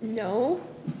 No.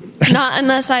 Not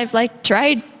unless I've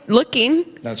tried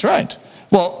looking. That's right.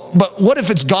 Well, but what if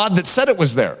it's God that said it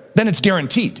was there? Then it's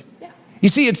guaranteed. Yeah. You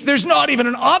see, there's not even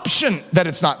an option that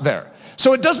it's not there.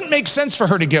 So it doesn't make sense for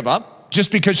her to give up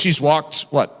just because she's walked,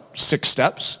 6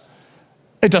 steps?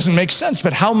 It doesn't make sense.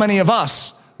 But how many of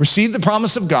us receive the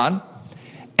promise of God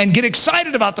and get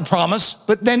excited about the promise,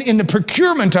 but then in the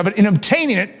procurement of it, in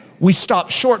obtaining it, we stop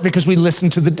short because we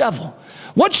listen to the devil?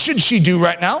 What should she do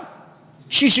right now?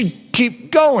 She should keep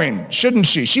going, shouldn't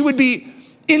she? She would be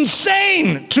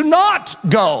insane to not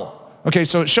go. Okay,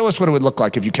 so show us what it would look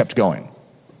like if you kept going.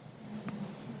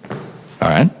 All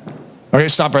right. Okay,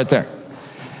 stop right there.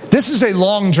 This is a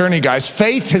long journey, guys.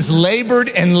 Faith has labored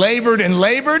and labored and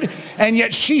labored, and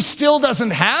yet she still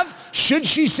doesn't have. Should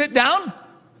she sit down?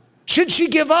 Should she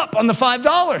give up on the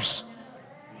 $5?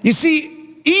 You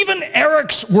see, even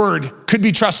Eric's word could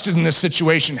be trusted in this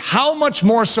situation. How much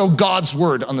more so God's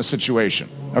word on the situation?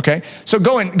 Okay, so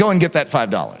go and get that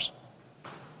 $5.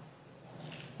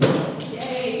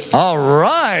 All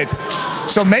right.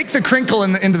 So make the crinkle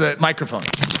into the microphone.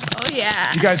 Oh,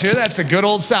 yeah. You guys hear that? It's a good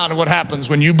old sound of what happens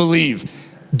when you believe.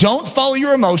 Don't follow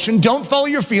your emotion. Don't follow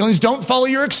your feelings. Don't follow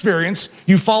your experience.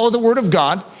 You follow the word of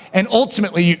God. And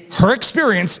ultimately, her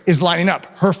experience is lining up.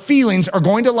 Her feelings are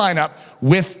going to line up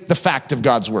with the fact of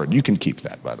God's word. You can keep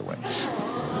that, by the way.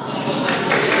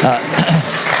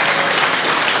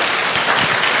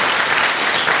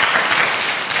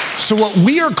 So what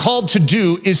we are called to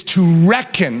do is to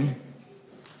reckon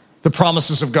the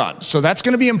promises of God. So that's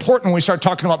going to be important when we start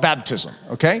talking about baptism,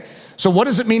 okay? So what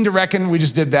does it mean to reckon? We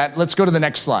just did that. Let's go to the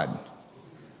next slide.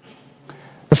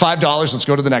 The $5, let's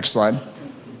go to the next slide.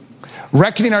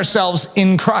 Reckoning ourselves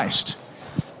in Christ.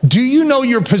 Do you know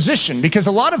your position? Because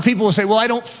a lot of people will say, well, I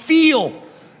don't feel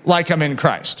like I'm in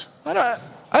Christ. I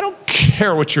don't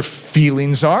care what your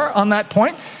feelings are on that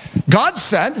point. God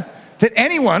said that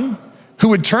anyone who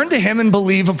would turn to him and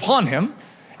believe upon him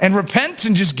and repent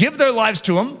and just give their lives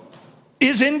to him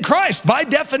is in Christ. By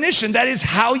definition, that is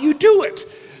how you do it.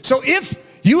 So if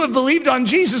you have believed on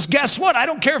Jesus, guess what? I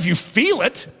don't care if you feel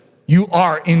it, you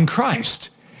are in Christ.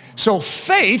 So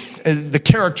faith, the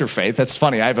character faith, that's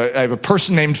funny. I have a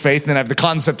person named Faith, and then I have the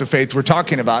concept of faith we're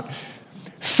talking about.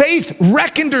 Faith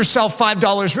reckoned herself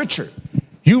 $5 richer.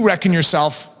 You reckon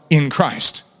yourself in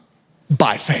Christ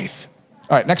by faith.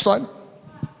 All right, next slide.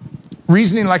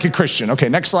 Reasoning like a Christian. Okay,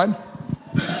 next slide.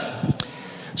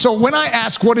 So when I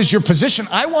ask what is your position,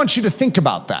 I want you to think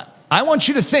about that. I want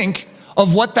you to think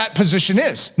of what that position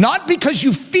is. Not because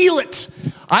you feel it.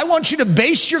 I want you to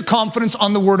base your confidence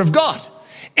on the Word of God.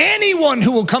 Anyone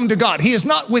who will come to God, he is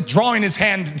not withdrawing his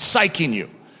hand and psyching you.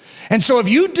 And so if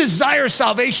you desire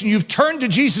salvation, you've turned to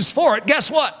Jesus for it, guess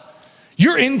what?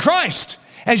 You're in Christ.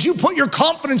 As you put your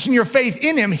confidence and your faith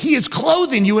in him, he is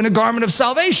clothing you in a garment of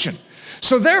salvation.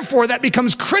 So therefore, that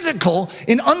becomes critical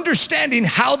in understanding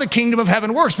how the kingdom of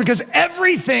heaven works, because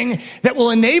everything that will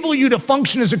enable you to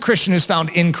function as a Christian is found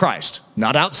in Christ.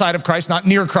 Not outside of Christ, not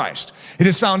near Christ. It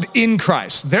is found in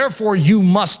Christ. Therefore, you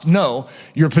must know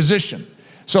your position.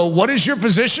 So what is your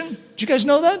position? Did you guys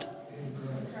know that?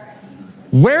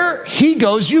 Where he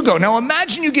goes, you go. Now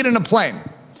imagine you get in a plane,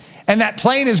 and that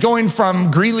plane is going from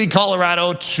Greeley,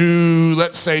 Colorado to,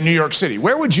 let's say, New York City.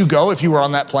 Where would you go if you were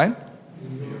on that plane?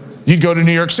 You'd go to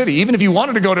New York City. Even if you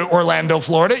wanted to go to Orlando,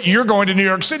 Florida, you're going to New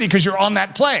York City because you're on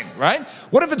that plane, right?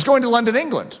 What if it's going to London,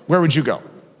 England? Where would you go?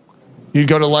 You'd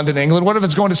go to London, England. What if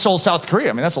it's going to Seoul, South Korea?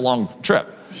 I mean, that's a long trip.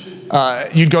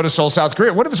 You'd go to Seoul, South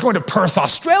Korea. What if it's going to Perth,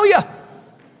 Australia?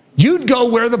 You'd go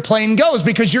where the plane goes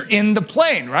because you're in the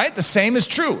plane, right? The same is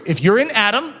true. If you're in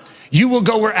Adam, you will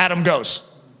go where Adam goes.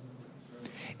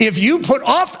 If you put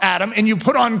off Adam and you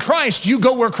put on Christ, you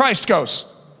go where Christ goes.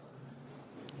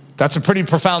 That's a pretty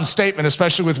profound statement,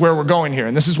 especially with where we're going here.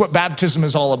 And this is what baptism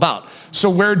is all about. So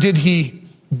where did he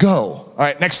go? All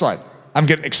right, next slide. I'm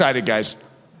getting excited, guys.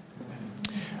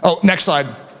 Oh, next slide.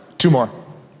 Two more.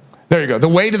 There you go. The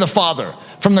way to the Father.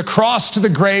 From the cross to the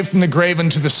grave, from the grave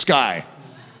into the sky.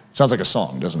 Sounds like a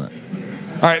song, doesn't it?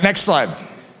 All right, next slide.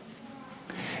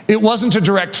 It wasn't a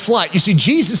direct flight. You see,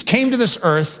 Jesus came to this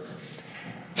earth.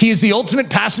 He is the ultimate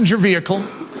passenger vehicle.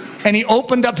 And he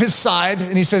opened up his side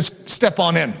and he says, step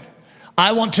on in.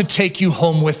 I want to take you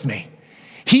home with me.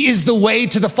 He is the way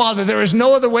to the Father. There is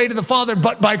no other way to the Father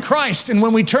but by Christ. And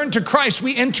when we turn to Christ,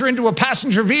 we enter into a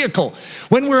passenger vehicle.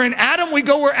 When we're in Adam, we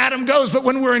go where Adam goes. But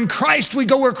when we're in Christ, we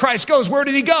go where Christ goes. Where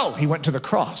did he go? He went to the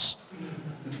cross.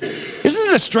 Isn't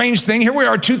it a strange thing? Here we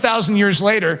are 2,000 years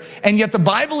later, and yet the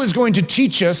Bible is going to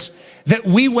teach us that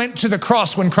we went to the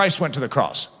cross when Christ went to the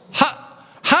cross.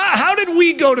 How did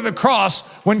we go to the cross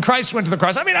when Christ went to the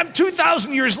cross? I mean, I'm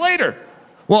 2,000 years later.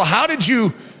 Well, how did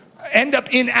you end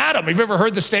up in Adam? Have you ever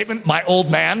heard the statement, my old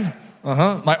man?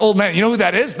 My old man. You know who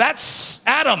that is? That's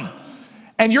Adam.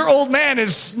 And your old man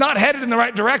is not headed in the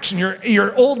right direction.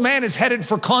 Your old man is headed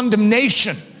for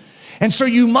condemnation. And so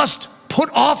you must put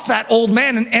off that old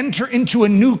man and enter into a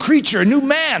new creature, a new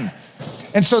man.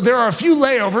 And so there are a few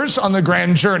layovers on the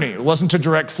grand journey. It wasn't a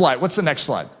direct flight. What's the next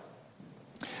slide?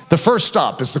 The first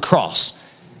stop is the cross.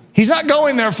 He's not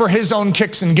going there for his own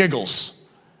kicks and giggles.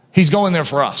 He's going there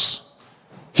for us.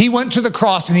 He went to the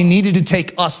cross and he needed to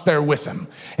take us there with him.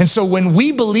 And so when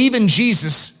we believe in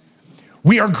Jesus,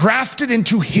 we are grafted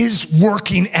into his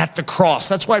working at the cross.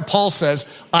 That's why Paul says,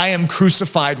 I am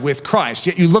crucified with Christ.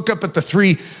 Yet you look up at the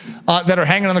three that are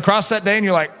hanging on the cross that day and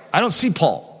you're like, I don't see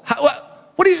Paul.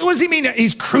 What does he mean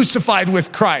he's crucified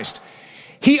with Christ?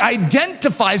 He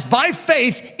identifies by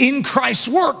faith in Christ's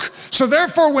work. So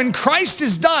therefore, when Christ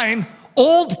is dying,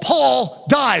 old Paul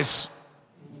dies.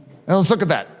 Now let's look at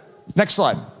that. Next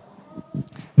slide.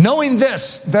 Knowing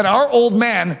this, that our old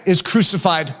man is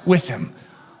crucified with him.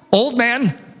 Old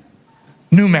man,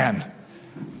 new man.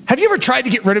 Have you ever tried to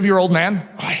get rid of your old man?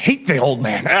 Oh, I hate the old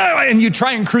man. And you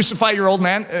try and crucify your old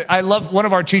man. I love one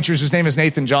of our teachers. His name is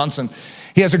Nathan Johnson.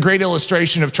 He has a great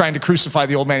illustration of trying to crucify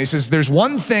the old man. He says, there's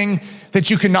one thing that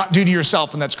you cannot do to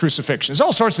yourself, and that's crucifixion. There's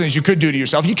all sorts of things you could do to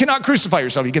yourself. You cannot crucify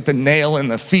yourself. You get the nail in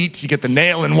the feet. You get the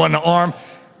nail in one arm.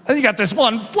 And you got this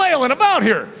one flailing about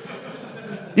here.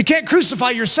 You can't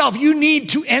crucify yourself. You need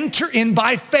to enter in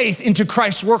by faith into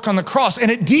Christ's work on the cross. And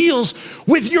it deals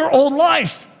with your old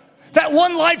life. That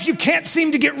one life you can't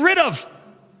seem to get rid of.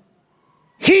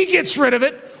 He gets rid of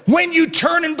it when you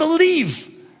turn and believe.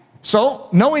 So,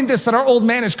 knowing this, that our old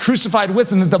man is crucified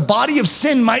with him, that the body of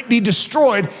sin might be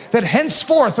destroyed, that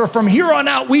henceforth or from here on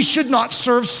out we should not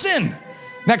serve sin.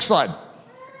 Next slide.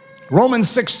 Romans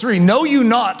 6:3. Know you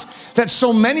not that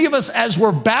so many of us as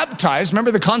were baptized,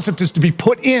 remember the concept is to be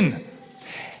put in.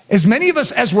 As many of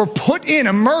us as were put in,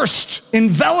 immersed,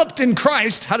 enveloped in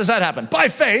Christ, how does that happen? By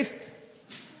faith,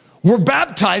 we're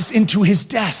baptized into his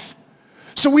death.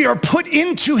 So we are put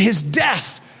into his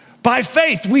death by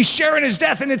faith. We share in his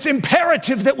death, and it's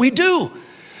imperative that we do.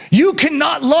 You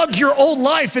cannot lug your old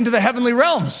life into the heavenly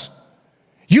realms.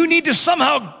 You need to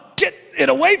somehow get it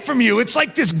away from you. It's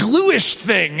like this gluish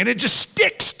thing, and it just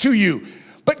sticks to you.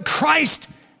 But Christ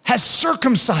has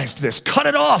circumcised this, cut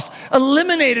it off,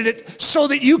 eliminated it so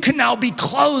that you can now be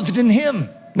clothed in him.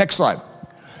 Next slide.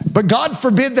 But God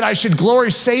forbid that I should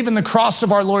glory save in the cross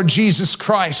of our Lord Jesus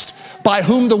Christ, by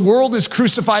whom the world is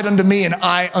crucified unto me and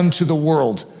I unto the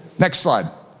world. Next slide.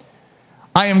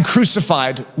 I am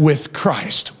crucified with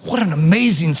Christ. What an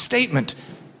amazing statement.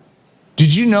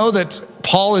 Did you know that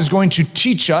Paul is going to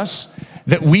teach us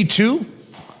that we too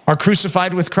are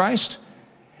crucified with Christ?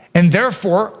 And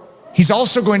therefore, he's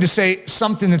also going to say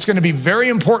something that's going to be very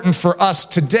important for us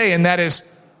today, and that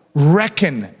is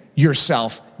reckon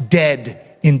yourself dead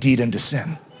indeed unto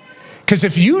sin. Because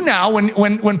if you now,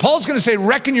 when Paul's going to say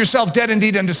reckon yourself dead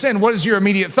indeed unto sin, what is your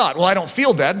immediate thought? Well, I don't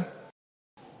feel dead.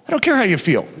 I don't care how you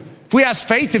feel. If we asked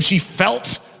Faith if she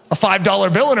felt a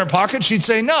 $5 bill in her pocket, she'd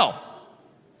say no.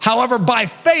 However, by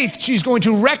faith, she's going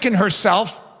to reckon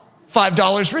herself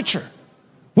 $5 richer.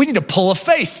 We need to pull a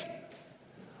faith.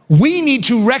 We need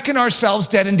to reckon ourselves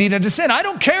dead indeed unto sin. I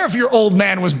don't care if your old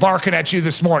man was barking at you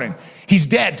this morning. He's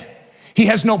dead. He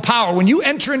has no power. When you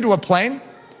enter into a plane,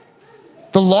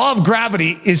 the law of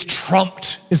gravity is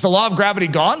trumped. Is the law of gravity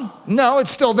gone? No,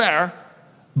 it's still there,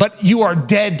 but you are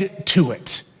dead to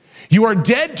it. You are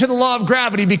dead to the law of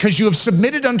gravity because you have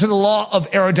submitted unto the law of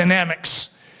aerodynamics.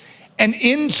 And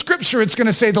in Scripture, it's going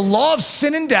to say the law of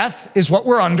sin and death is what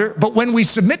we're under, but when we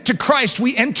submit to Christ,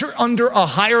 we enter under a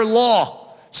higher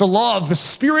law. It's the law of the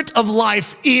Spirit of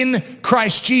life in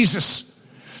Christ Jesus.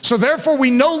 So therefore,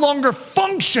 we no longer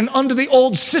function under the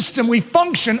old system. We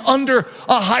function under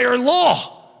a higher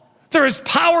law. There is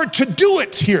power to do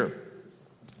it here.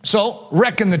 So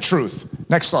reckon the truth.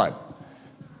 Next slide.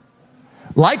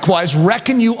 Likewise,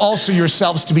 reckon you also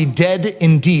yourselves to be dead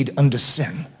indeed unto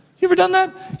sin. You ever done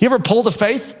that? You ever pulled a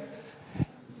faith?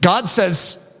 God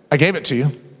says, I gave it to you.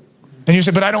 And you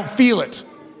say, but I don't feel it.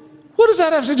 What does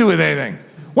that have to do with anything?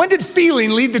 When did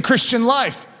feeling lead the Christian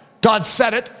life? God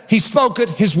said it. He spoke it.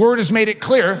 His word has made it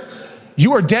clear.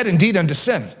 You are dead indeed unto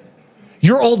sin.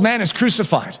 Your old man is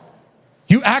crucified.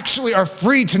 You actually are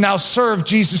free to now serve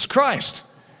Jesus Christ.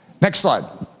 Next slide.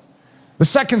 The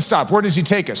second stop, where does he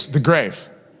take us? The grave.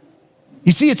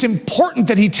 You see, it's important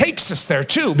that he takes us there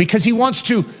too, because he wants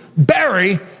to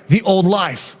bury the old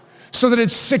life so that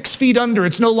it's 6 feet under,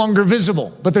 it's no longer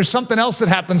visible. But there's something else that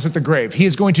happens at the grave. He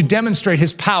is going to demonstrate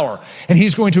his power, and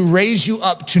he's going to raise you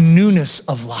up to newness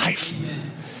of life.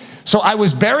 So I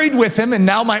was buried with him, and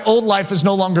now my old life is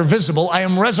no longer visible. I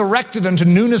am resurrected unto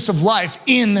newness of life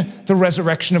in the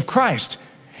resurrection of Christ.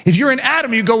 If you're in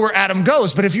Adam, you go where Adam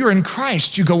goes. But if you're in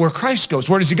Christ, you go where Christ goes.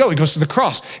 Where does he go? He goes to the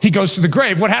cross. He goes to the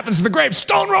grave. What happens to the grave?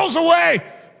 Stone rolls away.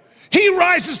 He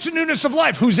rises to newness of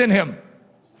life. Who's in him?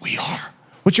 We are.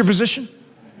 What's your position?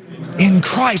 In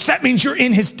Christ. That means you're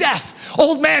in his death.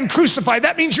 Old man crucified.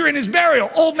 That means you're in his burial.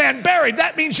 Old man buried.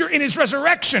 That means you're in his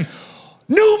resurrection.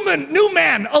 New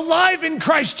man, alive in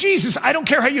Christ Jesus. I don't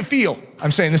care how you feel.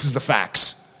 I'm saying this is the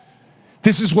facts.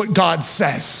 This is what God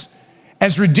says.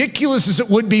 As ridiculous as it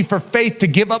would be for Faith to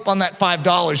give up on that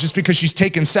 $5 just because she's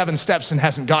taken 7 steps and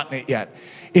hasn't gotten it yet,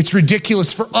 it's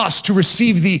ridiculous for us to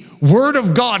receive the word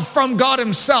of God from God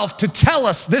himself to tell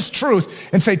us this truth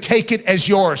and say, take it as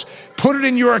yours. Put it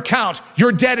in your account.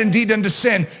 You're dead indeed unto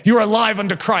sin. You're alive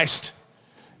unto Christ.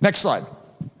 Next slide.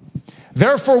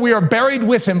 Therefore, we are buried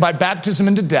with him by baptism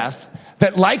into death,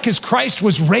 that like as Christ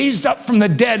was raised up from the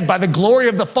dead by the glory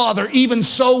of the Father, even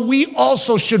so we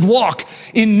also should walk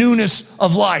in newness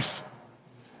of life.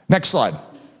 Next slide.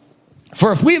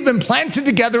 For if we have been planted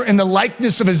together in the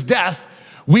likeness of his death,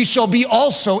 we shall be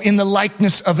also in the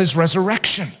likeness of his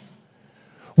resurrection.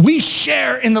 We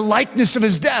share in the likeness of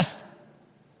his death.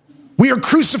 We are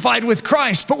crucified with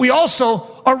Christ, but we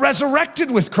also are resurrected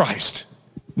with Christ.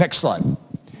 Next slide.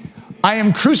 I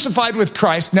am crucified with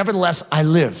Christ, nevertheless I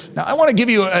live. Now I want to give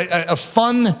you a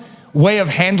fun way of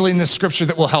handling this scripture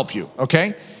that will help you,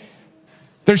 okay?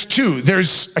 There's two.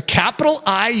 There's a capital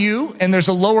I-U and there's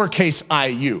a lowercase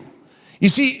I-U. You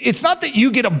see, it's not that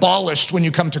you get abolished when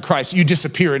you come to Christ. You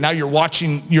disappear and now you're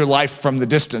watching your life from the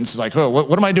distance. It's like, oh,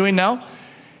 what am I doing now?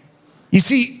 You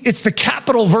see, it's the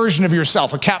capital version of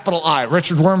yourself, a capital I.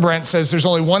 Richard Wurmbrand says there's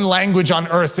only one language on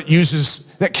earth that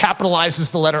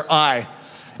capitalizes the letter I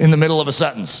in the middle of a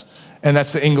sentence, and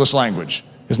that's the English language.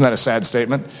 Isn't that a sad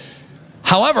statement?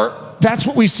 However, that's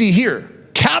what we see here.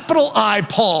 capital I,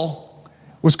 Paul,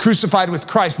 was crucified with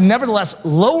Christ. Nevertheless,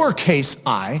 lowercase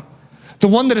I, the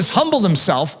one that has humbled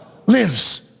himself,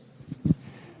 lives.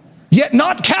 Yet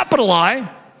not capital I,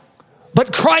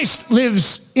 but Christ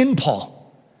lives in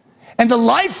Paul. And the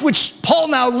life which Paul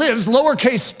now lives,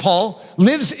 lowercase Paul,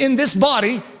 lives in this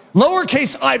body.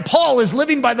 Lowercase I, Paul, is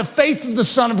living by the faith of the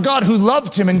Son of God who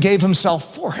loved him and gave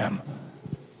himself for him.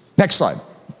 Next slide.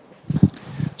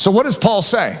 So what does Paul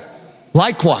say?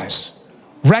 Likewise,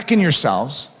 reckon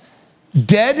yourselves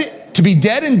dead, to be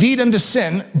dead indeed unto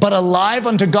sin, but alive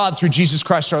unto God through Jesus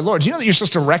Christ our Lord. Do you know that you're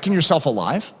supposed to reckon yourself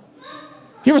alive?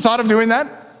 You ever thought of doing that?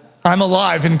 I'm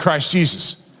alive in Christ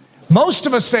Jesus. Most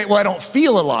of us say, well, I don't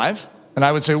feel alive. And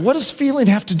I would say, what does feeling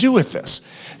have to do with this?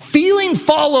 Feeling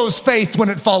follows faith when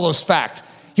it follows fact.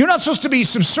 You're not supposed to be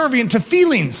subservient to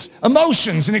feelings,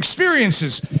 emotions, and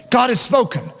experiences. God has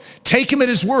spoken. Take him at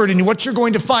his word, and what you're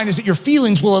going to find is that your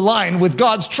feelings will align with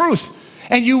God's truth.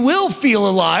 And you will feel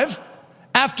alive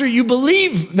after you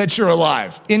believe that you're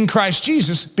alive in Christ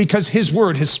Jesus because his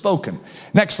word has spoken.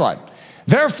 Next slide.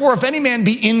 Therefore, if any man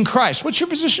be in Christ, what's your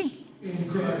position? In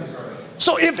Christ.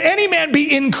 So if any man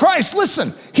be in Christ,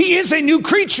 listen, he is a new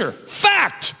creature.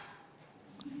 Fact.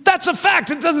 That's a fact.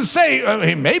 It doesn't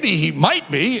say maybe he might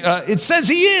be. It says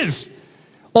he is.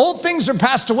 Old things are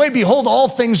passed away. Behold, all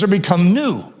things are become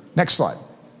new. Next slide.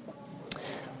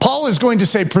 Paul is going to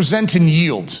say present and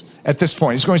yield at this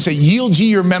point. He's going to say yield ye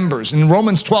your members. In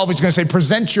Romans 12, he's going to say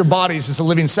present your bodies as a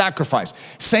living sacrifice.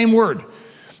 Same word.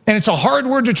 And it's a hard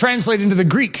word to translate into the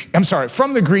Greek. I'm sorry,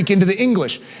 from the Greek into the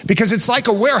English, because it's like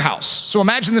a warehouse. So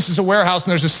imagine this is a warehouse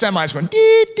and there's a semi going,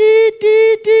 dee, dee,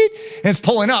 dee, dee, and it's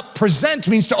pulling up. Present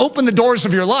means to open the doors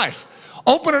of your life.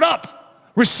 Open it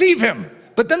up. Receive him.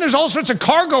 But then there's all sorts of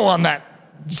cargo on that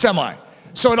semi.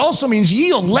 So it also means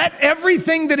yield. Let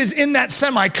everything that is in that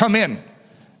semi come in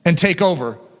and take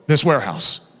over this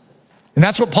warehouse. And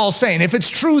that's what Paul's saying. If it's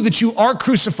true that you are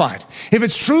crucified, if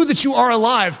it's true that you are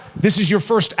alive, this is your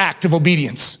first act of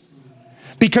obedience.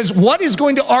 Because what is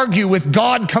going to argue with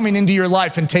God coming into your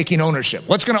life and taking ownership?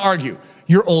 What's going to argue?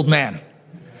 Your old man.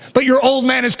 But your old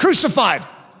man is crucified.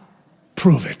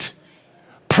 Prove it.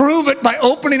 Prove it by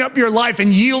opening up your life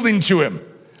and yielding to him.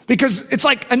 Because it's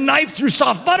like a knife through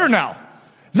soft butter now.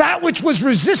 That which was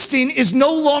resisting is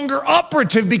no longer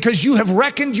operative because you have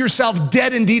reckoned yourself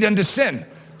dead indeed unto sin.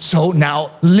 So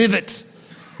now live it.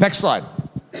 Next slide.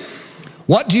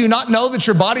 What, do you not know that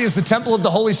your body is the temple of the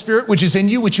Holy Spirit which is in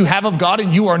you, which you have of God,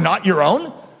 and you are not your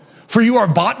own? For you are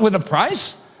bought with a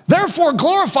price. Therefore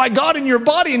glorify God in your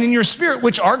body and in your spirit,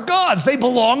 which are God's. They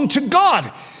belong to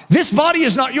God. This body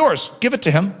is not yours. Give it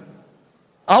to him.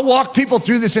 I'll walk people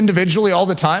through this individually all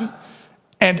the time.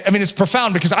 And I mean, it's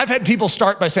profound because I've had people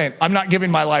start by saying, I'm not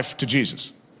giving my life to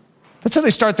Jesus. That's how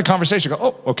they start the conversation. Go,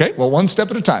 oh, okay, well, one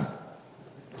step at a time.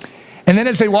 And then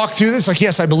as they walk through this, like,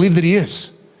 yes, I believe that he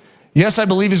is. Yes, I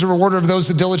believe he's a rewarder of those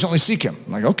that diligently seek him.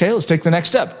 I'm like, okay, let's take the next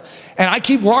step. And I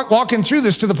keep walking through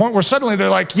this to the point where suddenly they're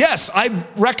like, yes, I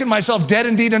reckon myself dead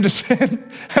indeed unto sin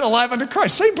and alive unto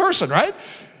Christ. Same person, right?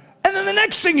 And then the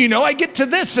next thing you know, I get to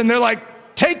this and they're like,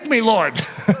 take me, Lord.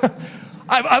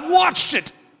 I've watched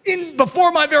it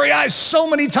before my very eyes so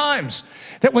many times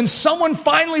that when someone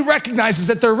finally recognizes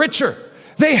that they're richer,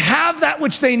 they have that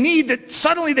which they need, that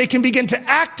suddenly they can begin to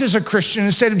act as a Christian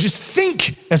instead of just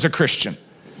think as a Christian.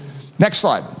 Next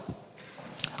slide.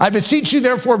 I beseech you,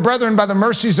 therefore, brethren, by the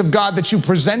mercies of God, that you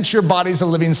present your bodies a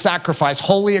living sacrifice,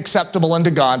 wholly acceptable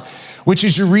unto God, which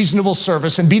is your reasonable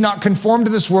service. And be not conformed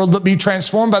to this world, but be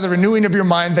transformed by the renewing of your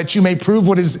mind, that you may prove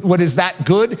what is that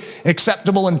good,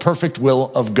 acceptable, and perfect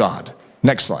will of God.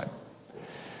 Next slide.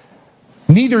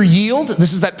 Neither yield,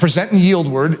 this is that present and yield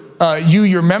word, you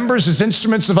your members as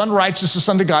instruments of unrighteousness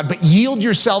unto God, but yield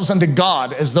yourselves unto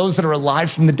God as those that are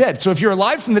alive from the dead. So if you're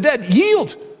alive from the dead,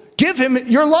 yield. Give him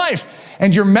your life.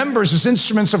 And your members as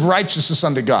instruments of righteousness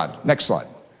unto God. Next slide.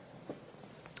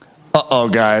 Uh-oh,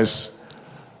 guys.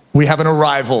 We have an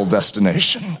arrival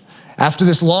destination. After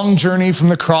this long journey from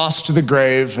the cross to the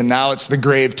grave, and now it's the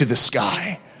grave to the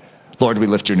sky. Lord, we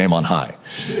lift your name on high.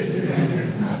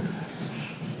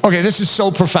 Okay, this is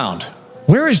so profound.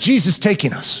 Where is Jesus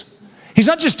taking us? He's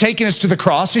not just taking us to the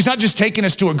cross. He's not just taking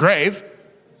us to a grave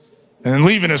and then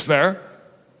leaving us there.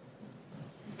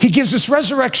 He gives us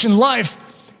resurrection life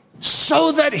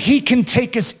so that he can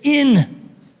take us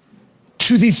in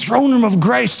to the throne room of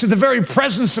grace, to the very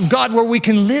presence of God where we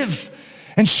can live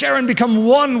and share and become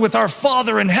one with our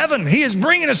Father in heaven. He is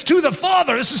bringing us to the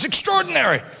Father. This is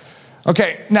extraordinary.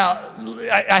 Okay, now,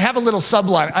 I have a little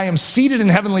subline. I am seated in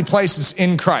heavenly places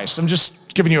in Christ. I'm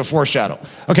just giving you a foreshadow.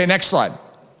 Okay, next slide.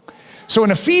 So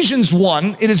in Ephesians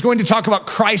 1, it is going to talk about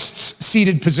Christ's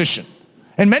seated position.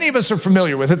 and many of us are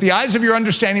familiar with it, the eyes of your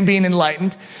understanding being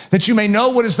enlightened, that you may know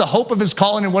what is the hope of his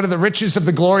calling and what are the riches of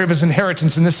the glory of his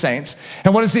inheritance in the saints,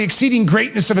 and what is the exceeding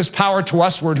greatness of his power to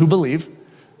usward who believe.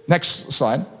 Next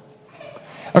slide.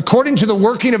 According to the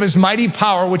working of his mighty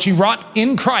power, which he wrought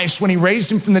in Christ when he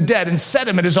raised him from the dead and set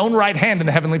him at his own right hand in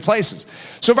the heavenly places.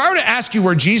 So if I were to ask you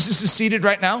where Jesus is seated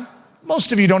right now,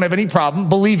 most of you don't have any problem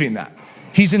believing that.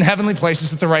 He's in heavenly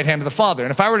places at the right hand of the Father.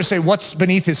 And if I were to say what's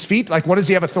beneath his feet, like what does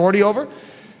he have authority over?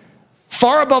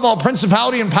 Far above all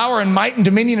principality and power and might and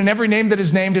dominion and every name that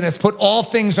is named, and hath put all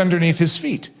things underneath his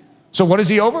feet. So what is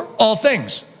he over? All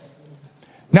things.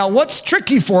 Now what's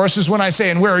tricky for us is when I say,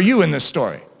 and where are you in this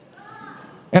story?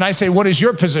 And I say, what is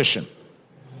your position?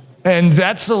 And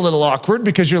that's a little awkward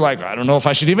because you're like, I don't know if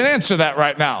I should even answer that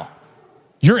right now.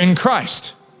 You're in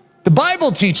Christ. The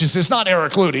Bible teaches this, not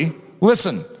Eric Ludy.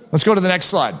 Listen, let's go to the next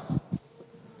slide.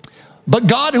 But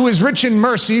God, who is rich in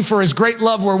mercy for his great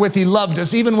love wherewith he loved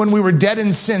us, even when we were dead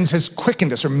in sins, has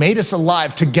quickened us or made us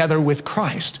alive together with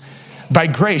Christ. By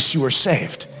grace you are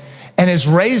saved, and has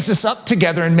raised us up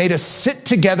together and made us sit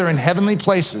together in heavenly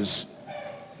places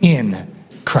in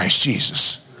Christ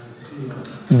Jesus.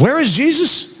 Where is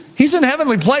Jesus? He's in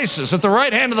heavenly places at the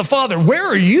right hand of the Father. Where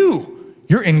are you?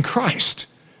 You're in Christ.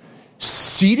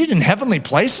 Seated in heavenly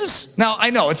places? Now, I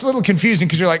know it's a little confusing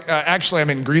because you're like, actually, I'm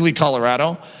in Greeley,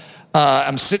 Colorado.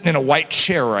 I'm sitting in a white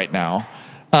chair right now.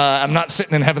 I'm not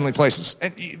sitting in heavenly places.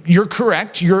 You're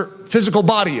correct. Your physical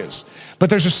body is. But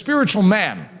there's a spiritual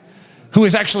man who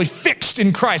is actually fixed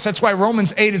in Christ. That's why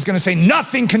Romans 8 is going to say,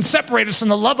 nothing can separate us from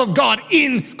the love of God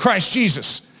in Christ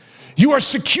Jesus. You are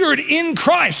secured in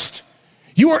Christ.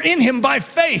 You are in him by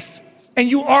faith,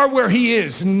 and you are where he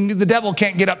is, and the devil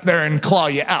can't get up there and claw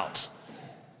you out.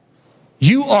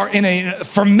 You are in a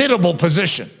formidable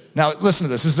position. Now, listen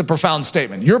to this. This is a profound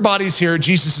statement. Your body's here.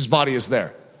 Jesus' body is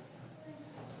there.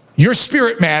 Your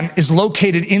spirit man is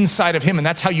located inside of him, and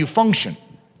that's how you function.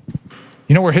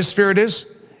 You know where his spirit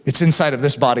is? It's inside of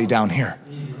this body down here.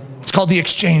 It's called the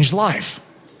exchange life.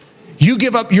 You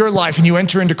give up your life and you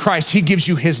enter into Christ. He gives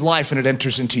you his life and it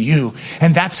enters into you.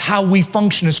 And that's how we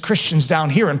function as Christians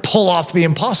down here and pull off the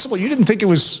impossible. You didn't think it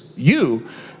was you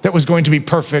that was going to be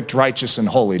perfect, righteous, and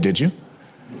holy, did you?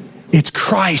 It's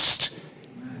Christ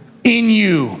in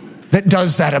you that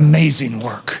does that amazing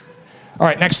work. All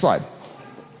right, next slide.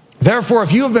 Therefore,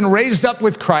 if you have been raised up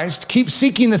with Christ, keep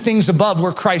seeking the things above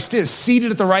where Christ is, seated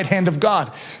at the right hand of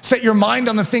God. Set your mind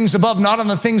on the things above, not on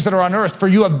the things that are on earth, for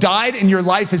you have died and your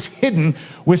life is hidden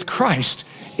with Christ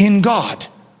in God.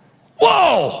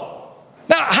 Whoa!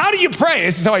 Now, how do you pray?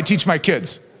 This is how I teach my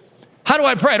kids. How do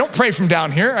I pray? I don't pray from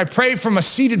down here. I pray from a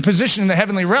seated position in the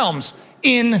heavenly realms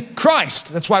in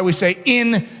Christ. That's why we say,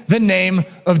 in the name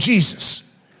of Jesus.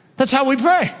 That's how we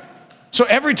pray. So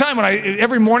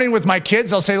every morning with my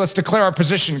kids, I'll say, let's declare our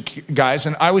position, guys.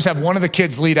 And I always have one of the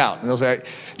kids lead out. And they'll say,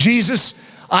 Jesus,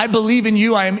 I believe in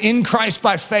you. I am in Christ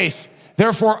by faith.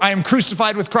 Therefore, I am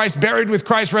crucified with Christ, buried with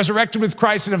Christ, resurrected with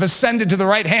Christ, and have ascended to the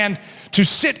right hand to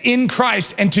sit in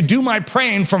Christ and to do my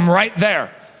praying from right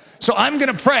there. So I'm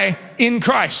going to pray in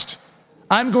Christ.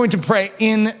 I'm going to pray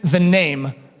in the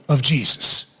name of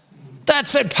Jesus.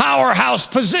 That's a powerhouse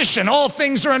position. All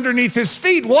things are underneath his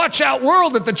feet. Watch out,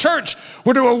 world, if the church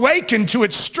were to awaken to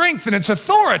its strength and its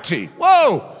authority.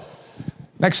 Whoa.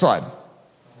 Next slide.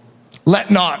 Let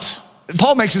not.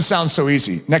 Paul makes it sound so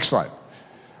easy. Next slide.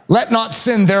 Let not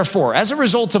sin, therefore. As a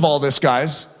result of all this,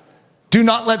 guys, do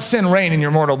not let sin reign in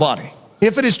your mortal body.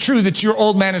 If it is true that your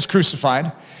old man is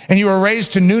crucified and you are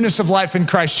raised to newness of life in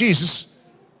Christ Jesus,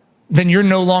 then you're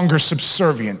no longer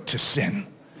subservient to sin.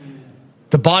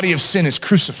 The body of sin is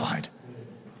crucified.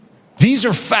 These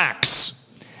are facts.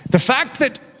 The fact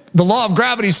that the law of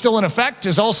gravity is still in effect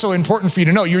is also important for you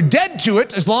to know. You're dead to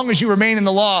it as long as you remain in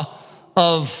the law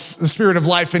of the spirit of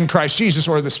life in Christ Jesus,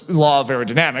 or the law of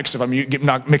aerodynamics, if I'm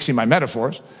not mixing my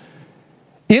metaphors.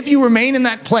 If you remain in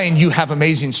that plane, you have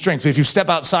amazing strength. But if you step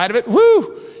outside of it,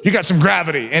 whoo, you got some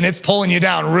gravity and it's pulling you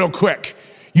down real quick.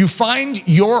 You find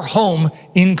your home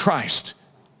in Christ.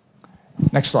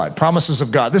 Next slide. Promises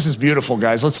of God. This is beautiful,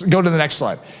 guys. Let's go to the next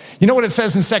slide. You know what it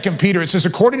says in 2 Peter? It says,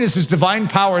 according as his divine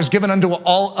power is given unto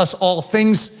us all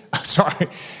things,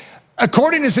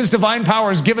 according as his divine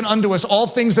power is given unto us all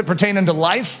things that pertain unto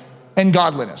life and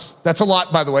godliness. That's a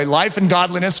lot, by the way. Life and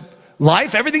godliness.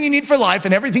 Life, everything you need for life,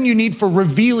 and everything you need for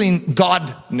revealing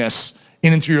godness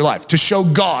in and through your life. To show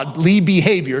godly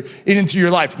behavior in and through your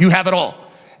life. You have it all.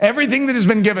 Everything that has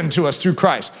been given to us through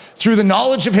Christ, through the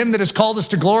knowledge of him that has called us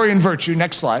to glory and virtue.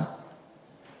 Next slide.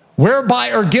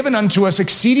 Whereby are given unto us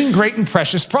exceeding great and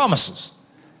precious promises,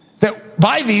 that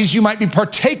by these you might be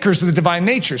partakers of the divine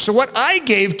nature. So what I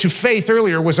gave to faith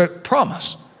earlier was a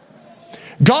promise.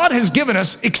 God has given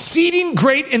us exceeding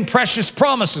great and precious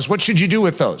promises. What should you do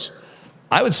with those?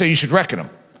 I would say you should reckon them.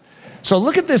 So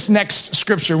look at this next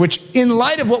scripture, which in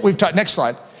light of what we've taught, next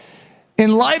slide.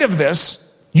 In light of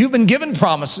this, you've been given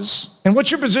promises. And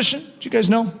what's your position? Do you guys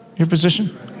know your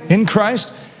position? In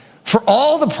Christ. For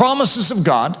all the promises of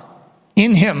God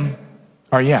in him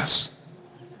are yes.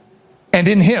 And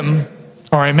in him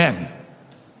are amen.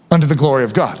 Unto the glory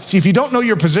of God. See, if you don't know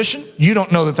your position, you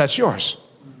don't know that that's yours.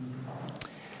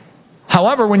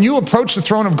 However, when you approach the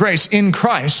throne of grace in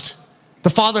Christ, the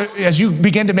Father, as you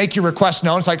begin to make your request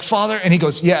known, it's like, Father, and he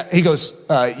goes, yeah,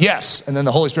 yes. And then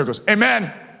the Holy Spirit goes,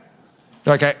 amen.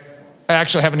 You're like, I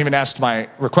actually haven't even asked my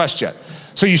request yet.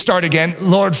 So you start again,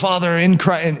 Lord, Father, in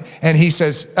Christ, and he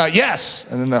says, yes.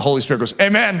 And then the Holy Spirit goes,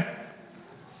 amen.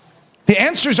 The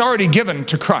answer's already given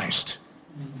to Christ.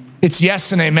 It's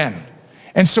yes and amen.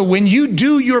 And so when you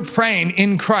do your praying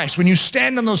in Christ, when you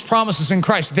stand on those promises in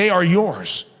Christ, they are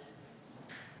yours.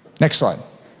 Next slide.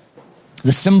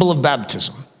 The symbol of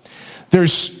baptism.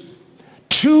 There's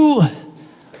two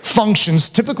functions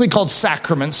typically called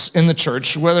sacraments in the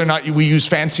church. Whether or not we use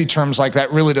fancy terms like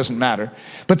that really doesn't matter.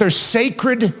 But they're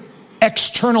sacred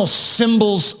external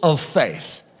symbols of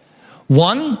faith.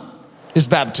 One is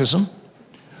baptism.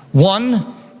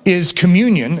 One is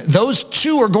communion. Those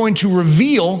two are going to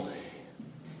reveal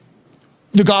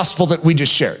the gospel that we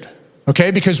just shared.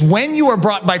 Okay? Because when you are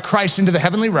brought by Christ into the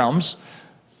heavenly realms,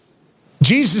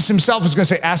 Jesus himself is going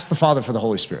to say, ask the Father for the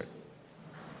Holy Spirit.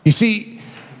 You see,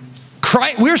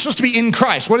 we're supposed to be in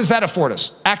Christ. What does that afford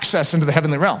us? Access into the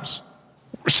heavenly realms.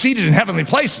 We're seated in heavenly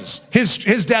places.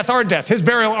 His death, our death. His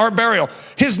burial, our burial.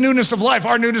 His newness of life,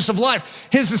 our newness of life.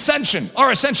 His ascension, our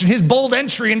ascension. His bold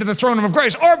entry into the throne room of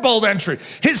grace, our bold entry.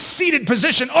 His seated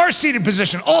position, our seated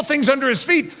position. All things under his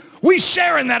feet. We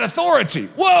share in that authority.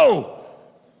 Whoa!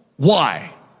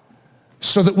 Why?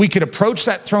 So that we could approach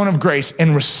that throne of grace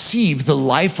and receive the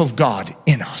life of God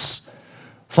in us.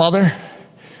 Father,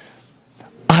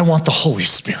 I want the Holy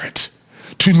Spirit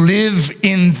to live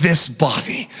in this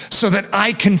body so that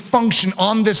I can function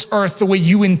on this earth the way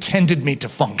you intended me to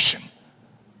function.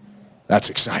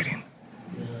 That's exciting.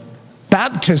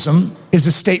 Baptism is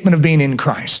a statement of being in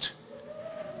Christ.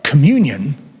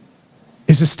 Communion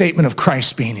is a statement of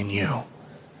Christ being in you.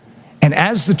 And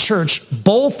as the church,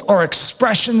 both are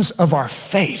expressions of our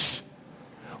faith.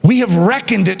 We have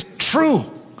reckoned it true.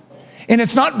 And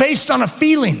it's not based on a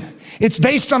feeling. It's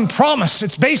based on promise.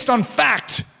 It's based on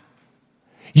fact.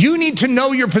 You need to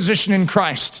know your position in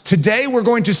Christ. Today, we're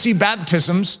going to see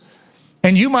baptisms.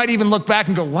 And you might even look back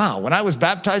and go, wow, when I was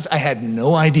baptized, I had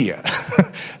no idea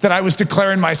that I was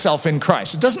declaring myself in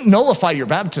Christ. It doesn't nullify your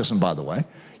baptism, by the way.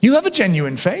 You have a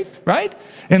genuine faith, right?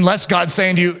 Unless God's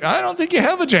saying to you, I don't think you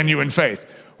have a genuine faith.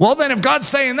 Well, then if God's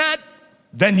saying that,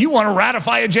 then you want to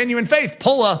ratify a genuine faith.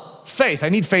 Pull a Faith. I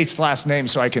need Faith's last name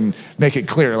so I can make it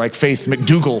clear, like Faith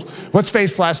McDougal. What's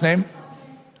Faith's last name?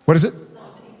 What is it?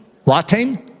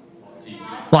 Latine?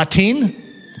 Latine?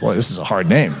 Boy, this is a hard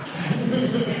name.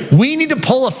 We need to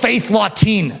pull a Faith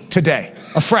Latine today,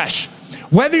 afresh.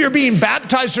 Whether you're being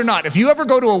baptized or not, if you ever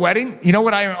go to a wedding, you know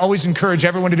what I always encourage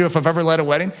everyone to do if I've ever led a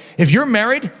wedding? If you're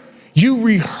married, you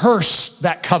rehearse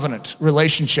that covenant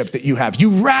relationship that you have.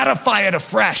 You ratify it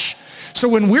afresh. So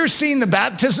when we're seeing the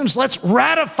baptisms, let's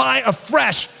ratify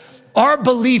afresh our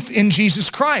belief in Jesus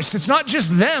Christ. It's not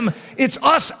just them, it's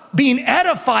us being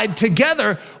edified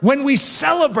together when we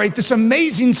celebrate this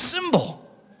amazing symbol.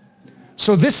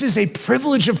 So this is a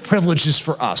privilege of privileges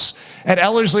for us. At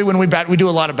Ellerslie, when we do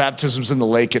a lot of baptisms in the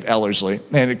lake at Ellerslie,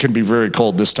 and it can be very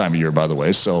cold this time of year, by the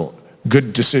way, so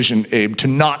good decision, Abe, to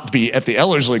not be at the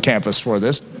Ellerslie campus for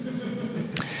this.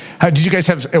 Did you guys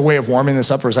have a way of warming this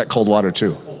up, or is that cold water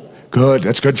too? Good,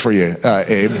 that's good for you,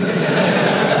 Abe.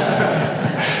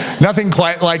 Nothing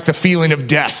quite like the feeling of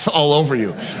death all over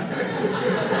you.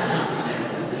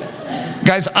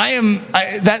 Guys,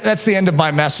 that's the end of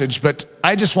my message, but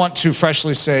I just want to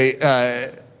freshly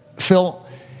say, Phil,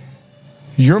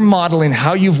 your modeling,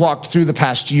 how you've walked through the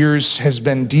past years has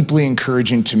been deeply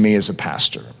encouraging to me as a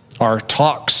pastor. Our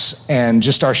talks and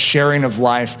just our sharing of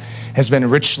life has been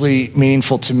richly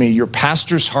meaningful to me. Your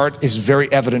pastor's heart is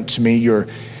very evident to me. Your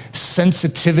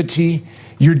sensitivity,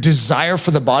 your desire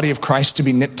for the body of Christ to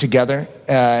be knit together,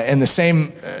 and the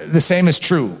same is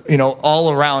true,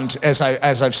 all around. As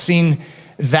I've seen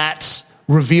that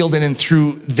revealed in and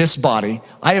through this body,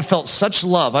 I have felt such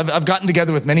love. I've gotten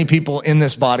together with many people in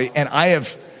this body, and I have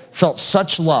felt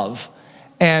such love.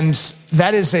 And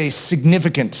that is a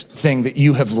significant thing that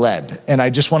you have led. And I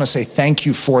just want to say thank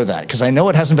you for that, because I know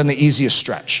it hasn't been the easiest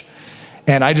stretch.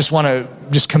 And I just want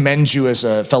to commend you as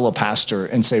a fellow pastor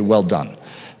and say, well done.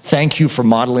 Thank you for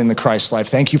modeling the Christ life.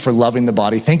 Thank you for loving the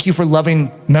body. Thank you for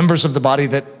loving members of the body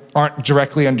that aren't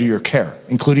directly under your care,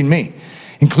 including me,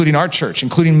 including our church,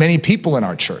 including many people in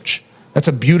our church. That's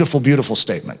a beautiful, beautiful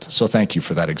statement. So thank you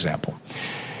for that example.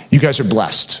 You guys are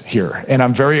blessed here, and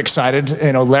I'm very excited.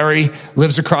 You know, Larry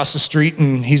lives across the street,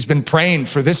 and he's been praying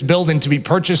for this building to be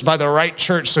purchased by the right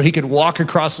church so he could walk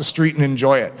across the street and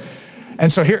enjoy it. And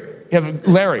so here you have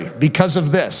Larry because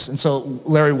of this. And so,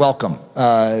 Larry, welcome.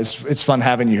 It's fun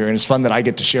having you here, and it's fun that I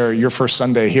get to share your first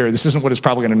Sunday here. This isn't what it's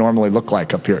probably going to normally look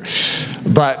like up here.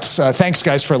 But thanks,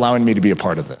 guys, for allowing me to be a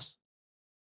part of this.